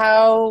so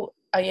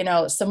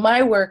so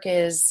my work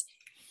is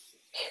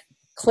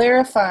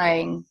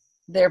clarifying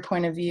their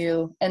point of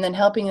view and then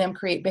helping them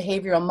create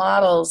behavioral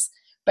models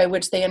by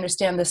which they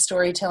understand the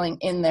storytelling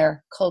in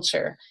their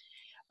culture.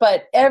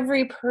 But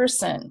every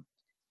person,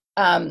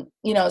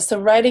 so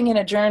writing in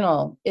a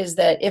journal is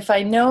that if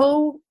I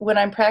know what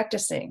I'm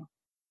practicing,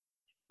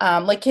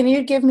 Like, can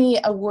you give me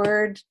a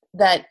word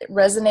that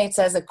resonates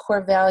as a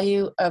core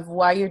value of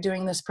why you're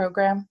doing this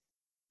program?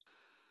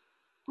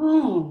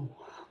 Oh,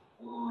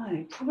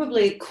 why?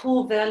 Probably a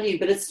core value,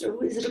 but is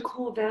it a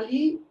core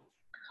value?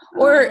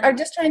 Or I'm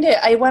just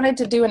I wanted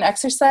to do an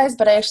exercise,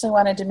 but I actually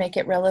wanted to make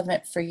it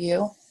relevant for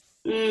you.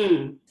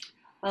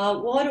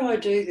 Why do I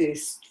do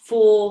this?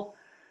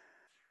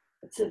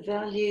 It's a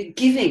value,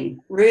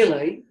 giving,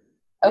 really.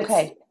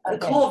 Okay. A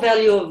core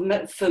value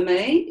for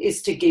me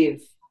is to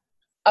give.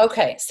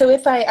 Okay. So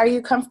are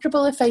you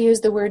comfortable if I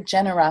use the word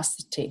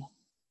generosity?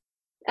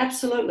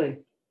 Absolutely.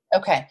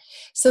 Okay.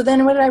 So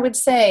then what I would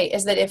say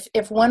is that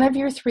if one of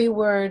your 3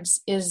 words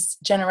is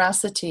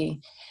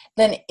generosity,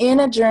 then in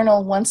a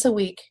journal once a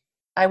week,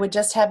 I would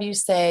just have you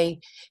say,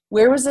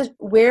 where was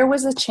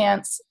a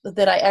chance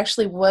that I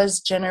actually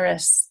was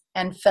generous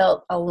and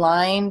felt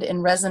aligned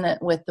and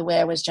resonant with the way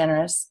I was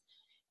generous?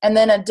 And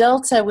then a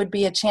delta would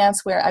be a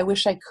chance where I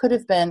wish I could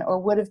have been or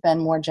would have been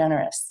more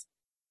generous.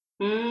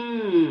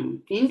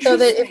 Interesting. So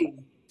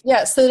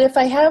that if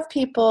I have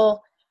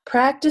people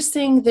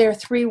practicing their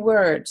 3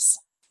 words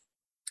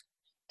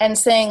and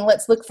saying,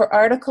 let's look for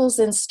articles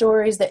and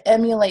stories that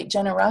emulate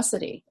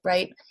generosity,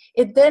 right?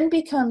 It then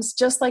becomes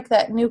just like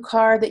that new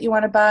car that you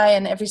want to buy,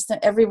 and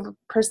every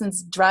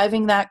person's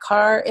driving that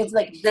car. It's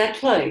like,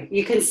 exactly.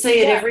 You can see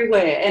it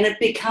everywhere, and it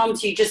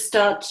becomes, you just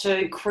start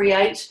to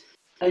create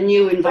a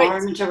new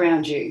environment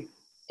around you.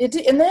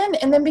 And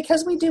then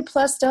because we do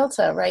plus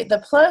delta, right? The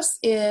plus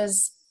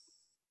is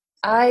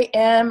I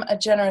am a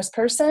generous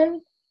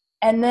person.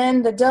 And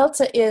then the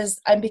delta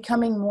is I'm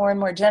becoming more and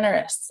more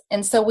generous.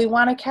 And so we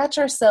want to catch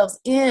ourselves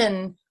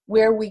in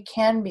where we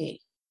can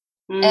be.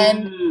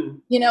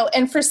 And,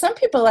 and for some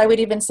people, I would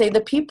even say the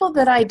people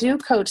that I do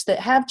coach that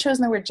have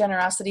chosen the word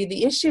generosity,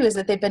 the issue is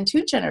that they've been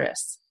too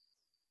generous.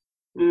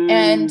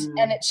 And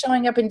it's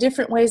showing up in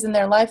different ways in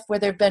their life where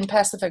they've been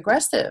passive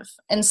aggressive.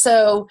 And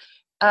so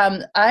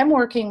I'm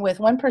working with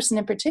one person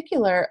in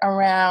particular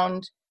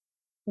around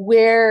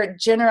where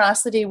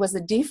generosity was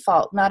a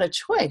default, not a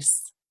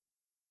choice.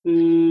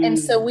 And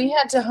so we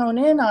had to hone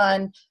in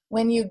on,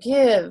 when you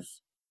give,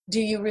 do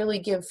you really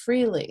give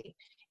freely?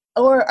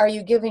 Or are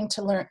you giving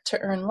to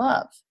earn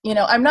love?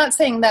 I'm not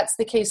saying that's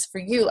the case for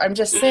you. I'm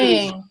just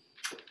saying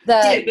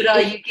that. Yeah, but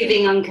are you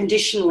giving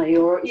unconditionally,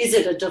 or is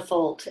it a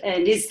default?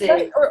 And is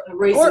there a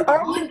reason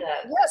behind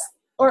that? Yes.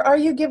 Or are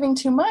you giving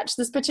too much?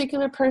 This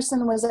particular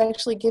person was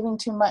actually giving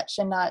too much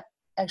and not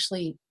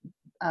actually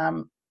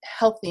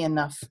healthy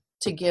enough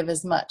to give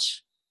as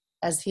much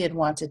as he had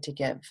wanted to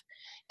give.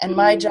 And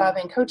my job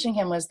in coaching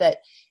him was that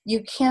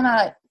you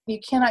cannot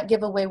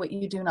give away what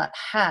you do not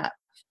have.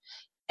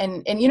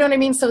 And you know what I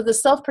mean? So the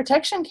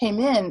self-protection came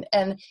in,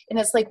 and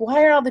it's like,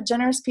 why are all the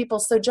generous people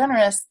so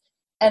generous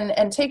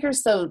and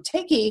takers so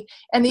takey?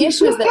 And the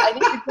issue is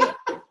that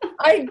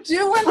I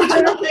do want the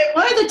generous.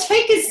 Why are the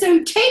takers so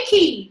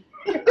takey?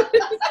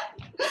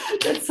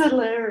 That's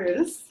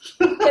hilarious.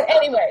 But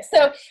anyway,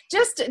 so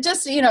just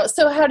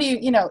so how do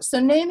you so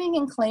naming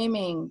and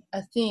claiming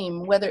a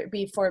theme, whether it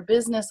be for a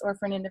business or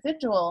for an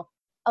individual,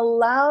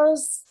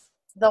 allows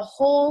the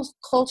whole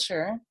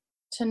culture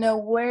to know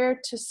where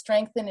to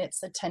strengthen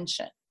its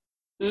attention.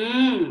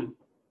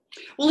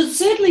 Well, it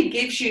certainly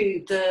gives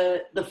you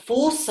the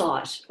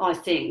foresight, I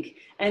think,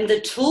 and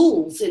the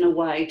tools in a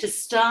way to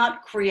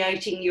start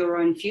creating your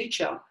own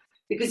future.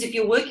 Because if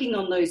you're working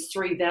on those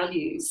 3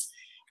 values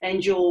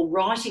and you're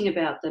writing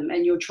about them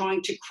and you're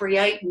trying to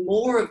create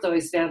more of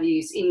those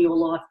values in your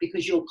life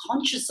because you're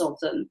conscious of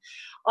them,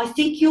 I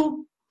think you're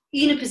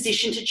in a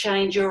position to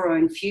change your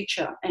own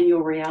future and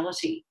your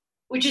reality,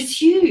 which is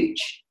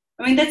huge.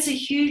 I mean, that's a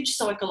huge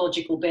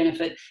psychological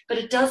benefit, but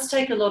it does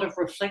take a lot of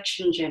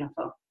reflection,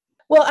 Jennifer.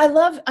 Well,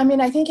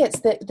 I think it's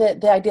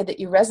the idea that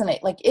you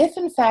resonate. Like, if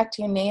in fact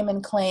you name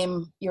and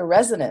claim your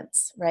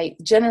resonance, right?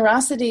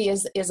 Generosity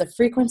is a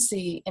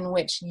frequency in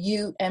which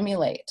you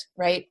emulate,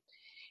 right?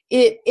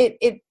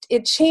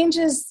 It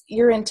changes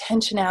your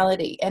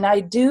intentionality. And I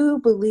do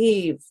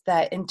believe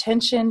that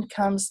intention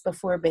comes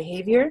before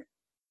behavior,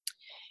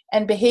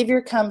 and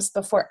behavior comes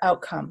before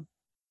outcome.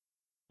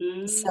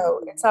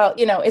 So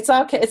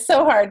it's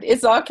so hard.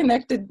 It's all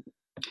connected.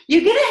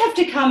 You're going to have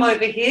to come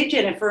over here,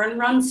 Jennifer, and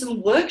run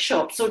some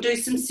workshops or do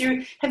some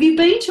serious. Have you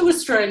been to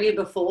Australia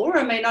before?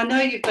 I mean, I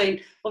know you've been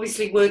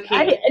obviously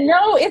working.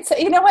 No, it's,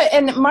 you know what?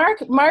 And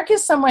Mark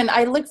is someone,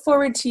 I look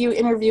forward to you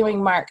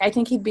interviewing Mark. I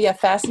think he'd be a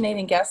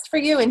fascinating guest for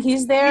you, and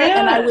he's there,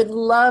 and I would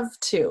love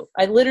to.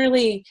 I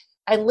literally,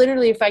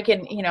 if I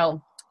can,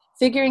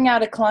 figuring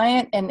out a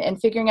client and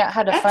figuring out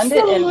how to fund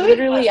it, and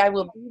literally I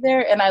will be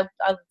there, and I'll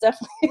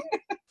definitely.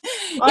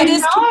 I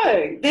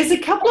know. There's a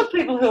couple of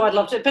people who I'd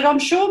love to, but I'm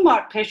sure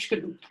Mark Pesh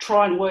could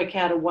try and work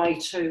out a way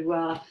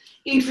to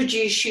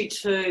introduce you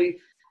to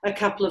a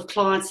couple of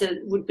clients that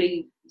would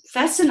be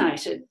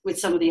fascinated with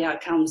some of the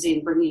outcomes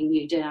in bringing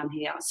you down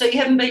here. So you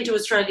haven't been to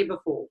Australia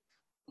before?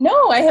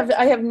 No, I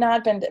have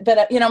not been,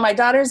 but my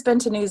daughter's been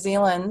to New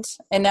Zealand,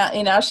 and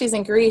now she's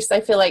in Greece. I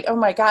feel like, oh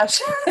my gosh,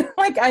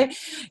 like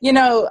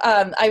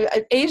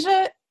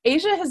Asia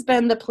Asia has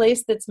been the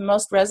place that's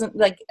most resonant.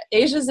 Like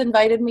Asia's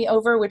invited me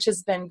over, which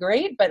has been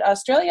great, but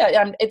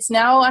Australia, it's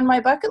now on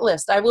my bucket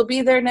list. I will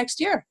be there next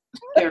year.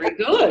 Very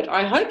good.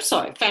 I hope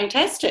so.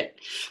 Fantastic.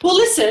 Well,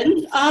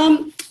 listen,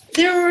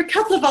 there are a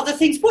couple of other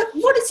things.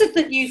 What is it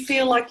that you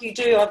feel like you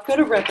do? I've got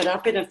to wrap it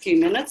up in a few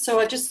minutes, so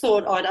I just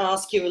thought I'd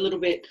ask you a little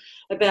bit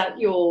about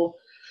your,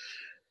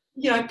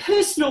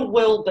 personal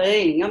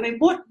well-being. I mean,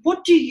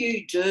 what do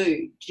you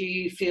do? Do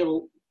you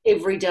feel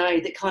every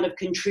day that kind of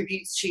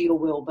contributes to your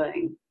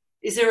well-being?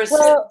 Is there a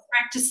certain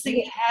practice that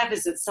you have?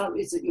 Is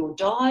it your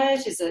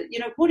diet? Is it,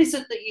 what is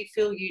it that you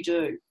feel you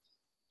do?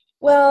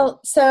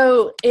 Well,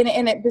 so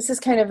this is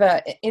kind of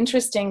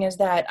interesting, is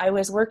that I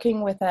was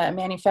working with a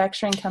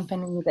manufacturing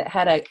company that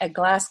had a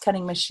glass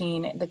cutting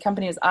machine. The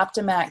company was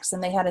Optimax,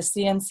 and they had a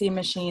CNC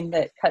machine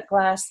that cut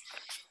glass.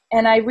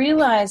 And I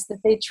realized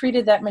that they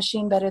treated that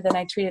machine better than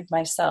I treated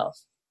myself.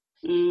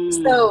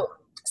 So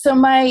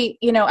my,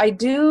 I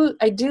do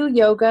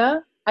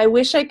yoga. I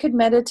wish I could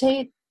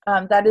meditate.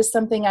 That is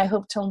something I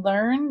hope to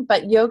learn,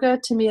 but yoga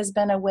to me has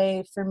been a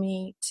way for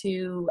me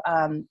to,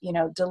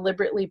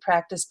 deliberately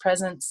practice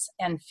presence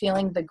and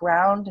feeling the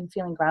ground and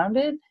feeling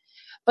grounded.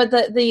 But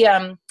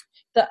the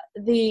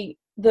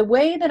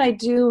way that I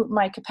do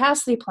my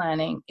capacity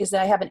planning is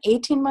that I have an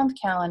 18-month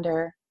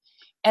calendar,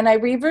 and I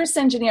reverse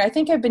engineer. I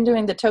think I've been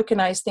doing the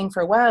tokenized thing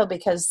for a while,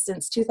 because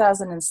since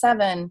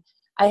 2007,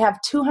 I have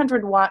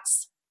 200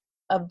 watts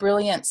of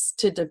brilliance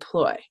to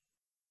deploy.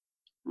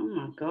 Oh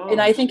my God.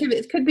 And I think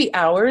it could be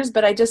hours,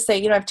 but I just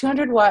say, I have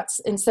 200 watts.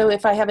 And so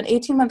if I have an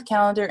 18-month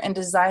calendar and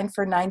design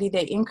for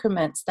 90-day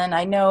increments, then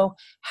I know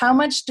how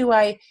much do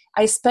I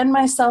spend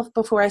myself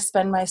before I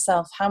spend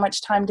myself. How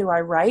much time do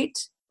I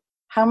write?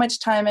 How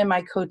much time am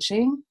I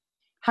coaching?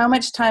 How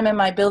much time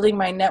am I building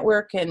my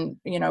network and,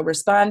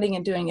 responding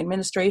and doing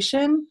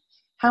administration?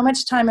 How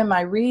much time am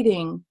I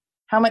reading?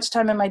 How much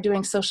time am I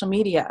doing social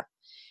media?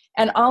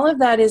 And all of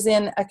that is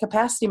in a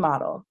capacity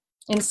model.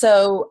 And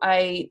so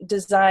I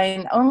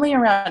design only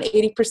around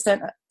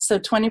 80%. So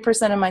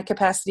 20% of my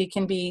capacity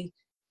can be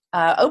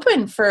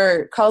open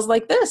for calls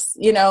like this,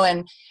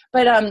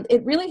 but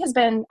it really has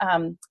been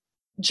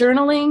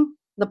journaling,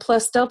 the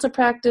plus delta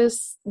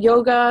practice,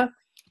 yoga,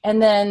 and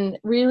then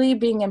really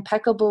being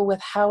impeccable with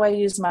how I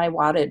use my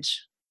wattage.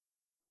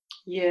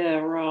 Yeah,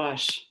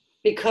 right.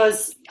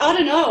 Because, I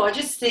don't know, I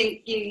just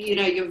think,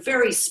 you're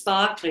very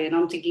sparkly, and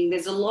I'm thinking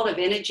there's a lot of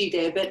energy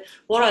there. But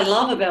what I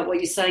love about what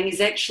you're saying is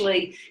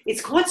actually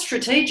it's quite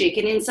strategic,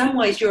 and in some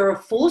ways you're a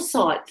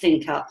foresight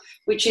thinker,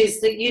 which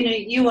is that,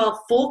 you are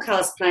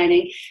forecast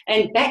planning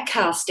and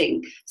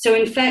backcasting. So,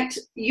 in fact,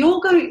 you're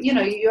going,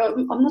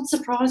 I'm not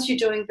surprised you're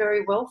doing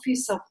very well for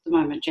yourself at the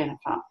moment,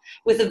 Jennifer,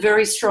 with a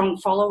very strong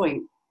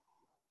following.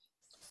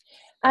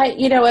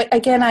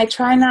 I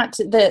try not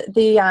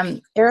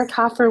to, Eric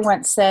Hoffer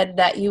once said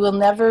that you will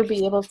never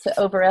be able to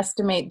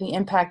overestimate the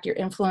impact your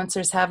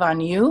influencers have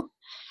on you.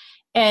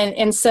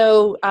 And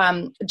so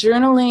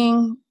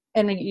journaling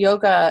and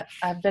yoga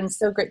have been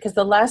so great, because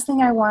the last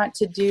thing I want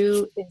to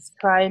do is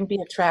try and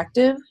be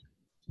attractive.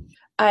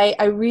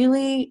 I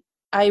really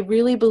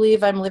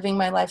believe I'm living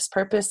my life's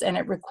purpose, and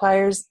it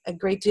requires a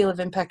great deal of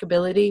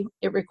impeccability.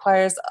 It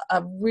requires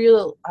a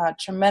real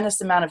tremendous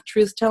amount of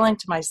truth telling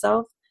to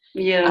myself.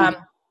 Yeah.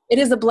 It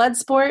is a blood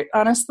sport,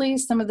 honestly.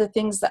 Some of the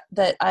things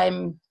that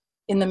I'm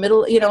in the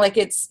middle,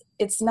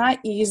 it's not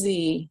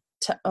easy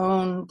to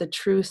own the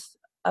truth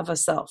of a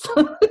self.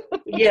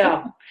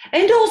 Yeah.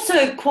 And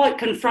also quite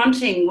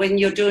confronting when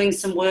you're doing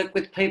some work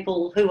with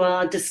people who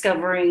are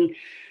discovering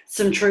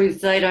some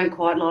truth they don't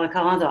quite like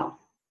either.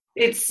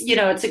 It's,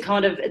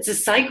 it's a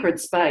sacred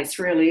space,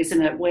 really,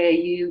 isn't it, where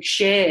you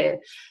share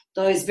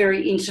those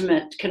very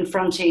intimate,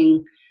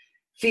 confronting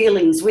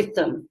feelings with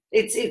them.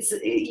 It's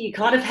you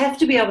kind of have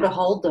to be able to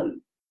hold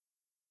them.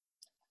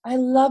 I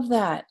love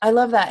that.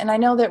 And I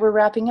know that we're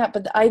wrapping up,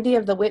 but the idea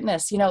of the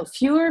witness,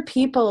 fewer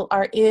people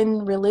are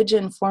in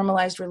religion,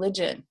 formalized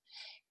religion.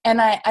 And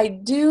I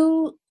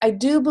do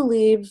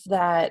believe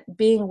that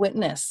being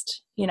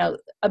witnessed,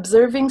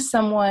 observing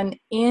someone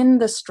in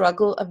the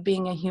struggle of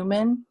being a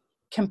human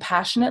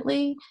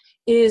compassionately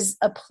is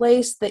a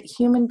place that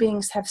human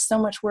beings have so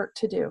much work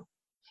to do.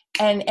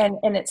 And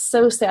it's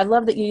so sad. I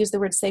love that you use the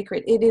word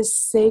sacred. It is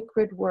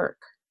sacred work.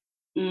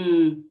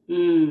 And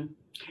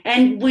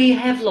we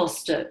have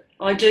lost it.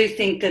 I do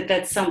think that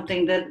that's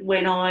something that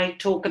when I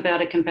talk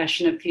about a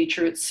compassionate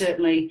future, it's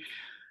certainly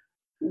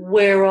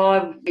where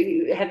I'm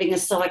having a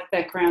psych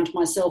background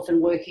myself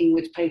and working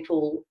with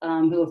people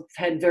who have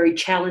had very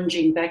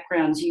challenging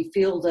backgrounds. You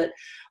feel that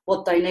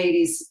what they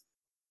need is,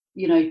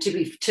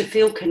 to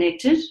feel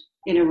connected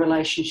in a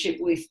relationship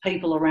with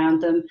people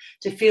around them,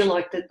 to feel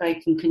like that they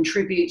can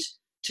contribute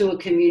to a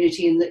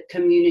community and that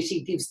community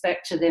gives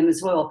back to them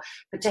as well.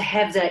 But to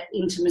have that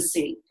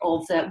intimacy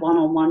of that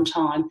one-on-one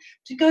time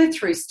to go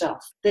through stuff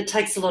that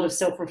takes a lot of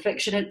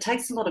self-reflection. It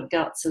takes a lot of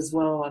guts as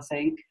well, I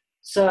think.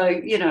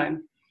 So,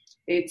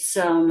 it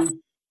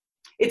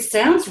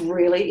sounds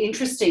really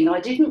interesting.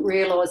 I didn't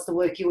realise the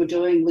work you were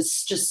doing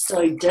was just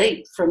so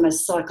deep from a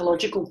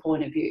psychological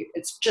point of view.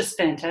 It's just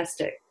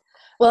fantastic.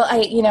 Well,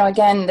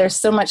 again, there's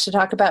so much to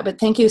talk about, but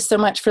thank you so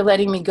much for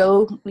letting me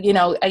go.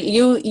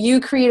 You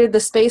created the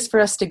space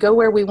for us to go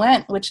where we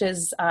went, which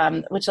is,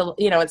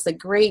 it's a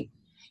great,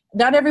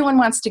 not everyone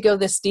wants to go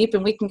this deep,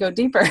 and we can go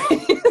deeper.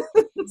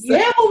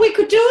 Yeah, well, we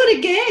could do it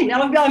again.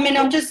 I mean,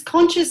 I'm just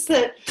conscious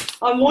that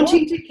I'm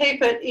wanting to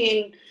keep it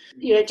in,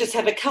 just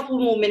have a couple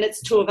more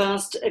minutes to have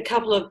asked a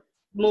couple of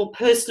more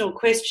personal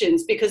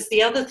questions, because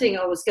the other thing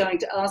I was going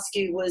to ask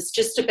you was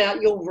just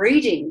about your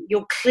reading.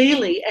 You're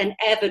clearly an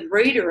avid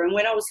reader, and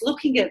when I was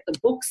looking at the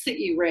books that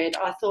you read,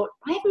 I thought,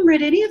 I haven't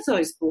read any of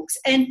those books.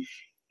 And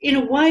in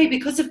a way,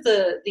 because of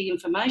the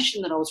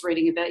information that I was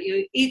reading about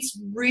you, it's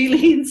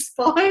really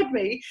inspired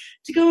me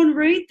to go and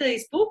read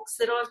these books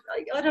that I'm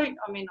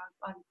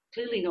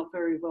clearly not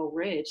very well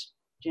read,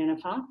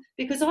 Jennifer,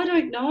 because I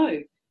don't know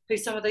who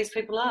some of these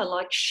people are.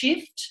 Like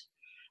Shift,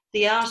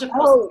 The Art of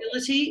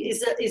Possibility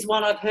is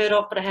one I've heard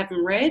of but I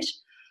haven't read.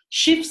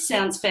 Shift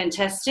sounds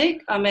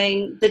fantastic. I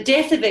mean, The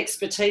Death of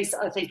Expertise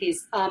I think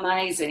is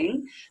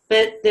amazing,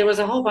 but there was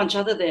a whole bunch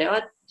other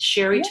there.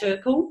 Sherry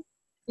Turkle,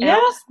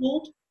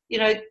 Oswald,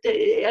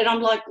 and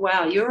I'm like,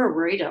 wow, you're a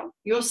reader.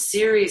 You're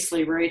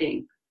seriously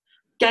reading.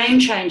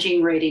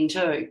 Game-changing reading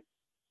too.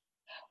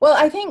 Well,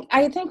 I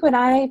think what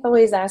I've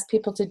always asked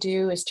people to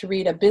do is to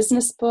read a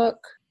business book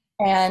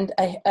and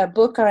a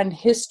book on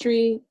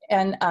history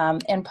and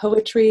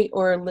poetry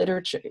or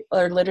literature.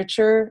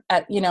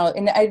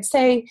 And I'd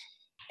say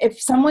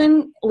if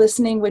someone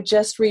listening would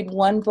just read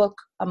one book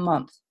a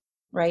month,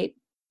 right?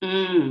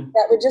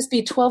 That would just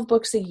be 12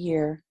 books a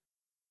year.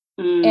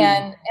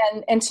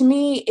 And to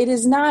me, it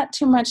is not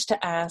too much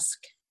to ask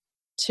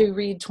to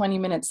read 20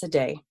 minutes a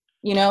day,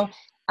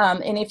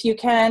 and if you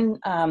can,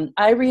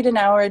 I read an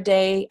hour a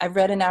day. I've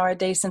read an hour a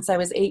day since I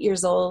was 8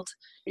 years old.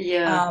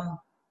 Yeah.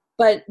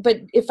 But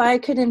if I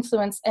could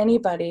influence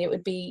anybody, it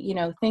would be,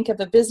 think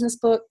of a business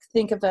book,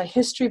 think of a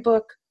history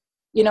book.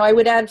 I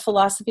would add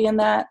philosophy in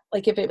that,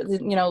 like if it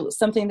was,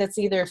 something that's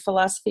either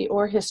philosophy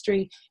or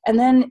history, and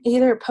then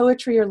either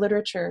poetry or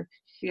literature,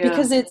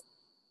 because it's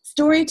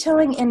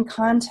storytelling in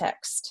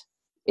context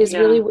is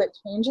really what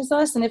changes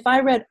us. And if I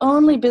read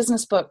only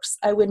business books,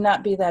 I would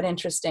not be that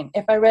interesting.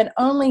 If I read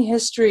only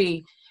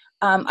history,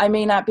 I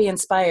may not be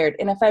inspired.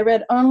 And if I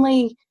read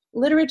only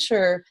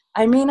literature,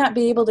 I may not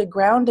be able to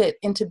ground it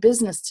into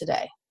business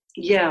today.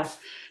 Yeah.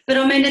 But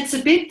I mean, it's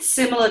a bit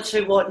similar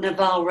to what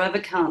Naval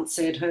Ravikant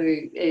said,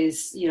 who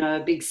is,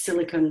 a big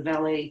Silicon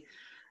Valley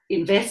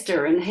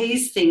investor, and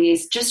his thing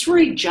is just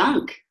read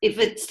junk.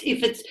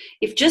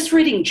 If just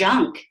reading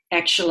junk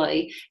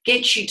actually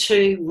gets you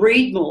to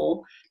read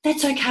more,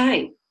 that's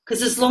okay.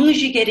 Because as long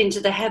as you get into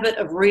the habit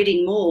of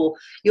reading more,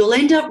 you'll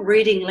end up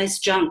reading less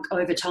junk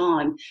over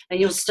time, and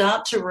you'll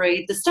start to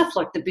read the stuff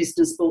like the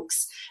business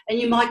books, and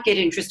you might get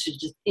interested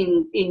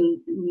in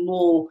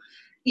more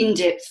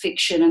in-depth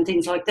fiction and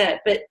things like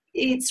that. But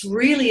it's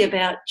really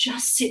about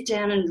just sit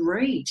down and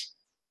read.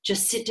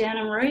 Just sit down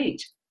and read.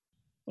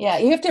 Yeah,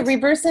 you have to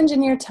reverse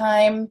engineer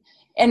time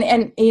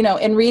and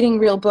reading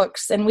real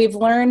books. And we've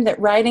learned that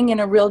writing in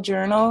a real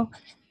journal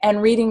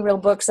and reading real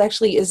books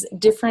actually is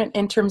different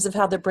in terms of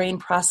how the brain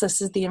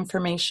processes the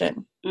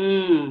information.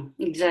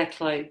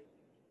 Exactly.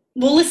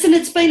 Well, listen,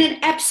 it's been an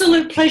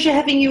absolute pleasure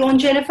having you on,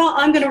 Jennifer.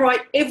 I'm going to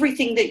write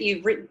everything that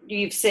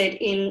you've said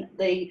in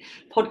the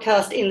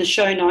podcast in the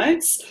show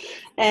notes.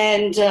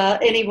 And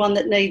anyone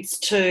that needs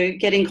to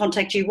get in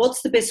contact with you,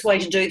 what's the best way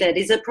to do that?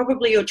 Is it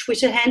probably your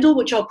Twitter handle,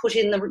 which I'll put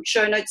in the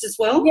show notes as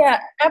well? Yeah,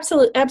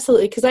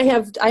 absolutely. Because I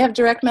have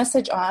direct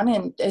message on,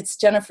 and it's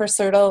Jennifer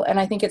Sertl,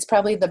 and I think it's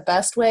probably the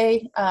best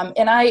way.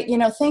 And I,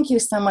 thank you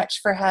so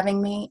much for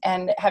having me,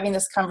 and having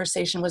this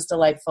conversation was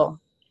delightful.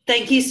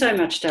 Thank you so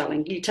much,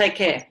 darling. You take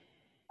care.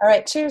 All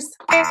right, cheers.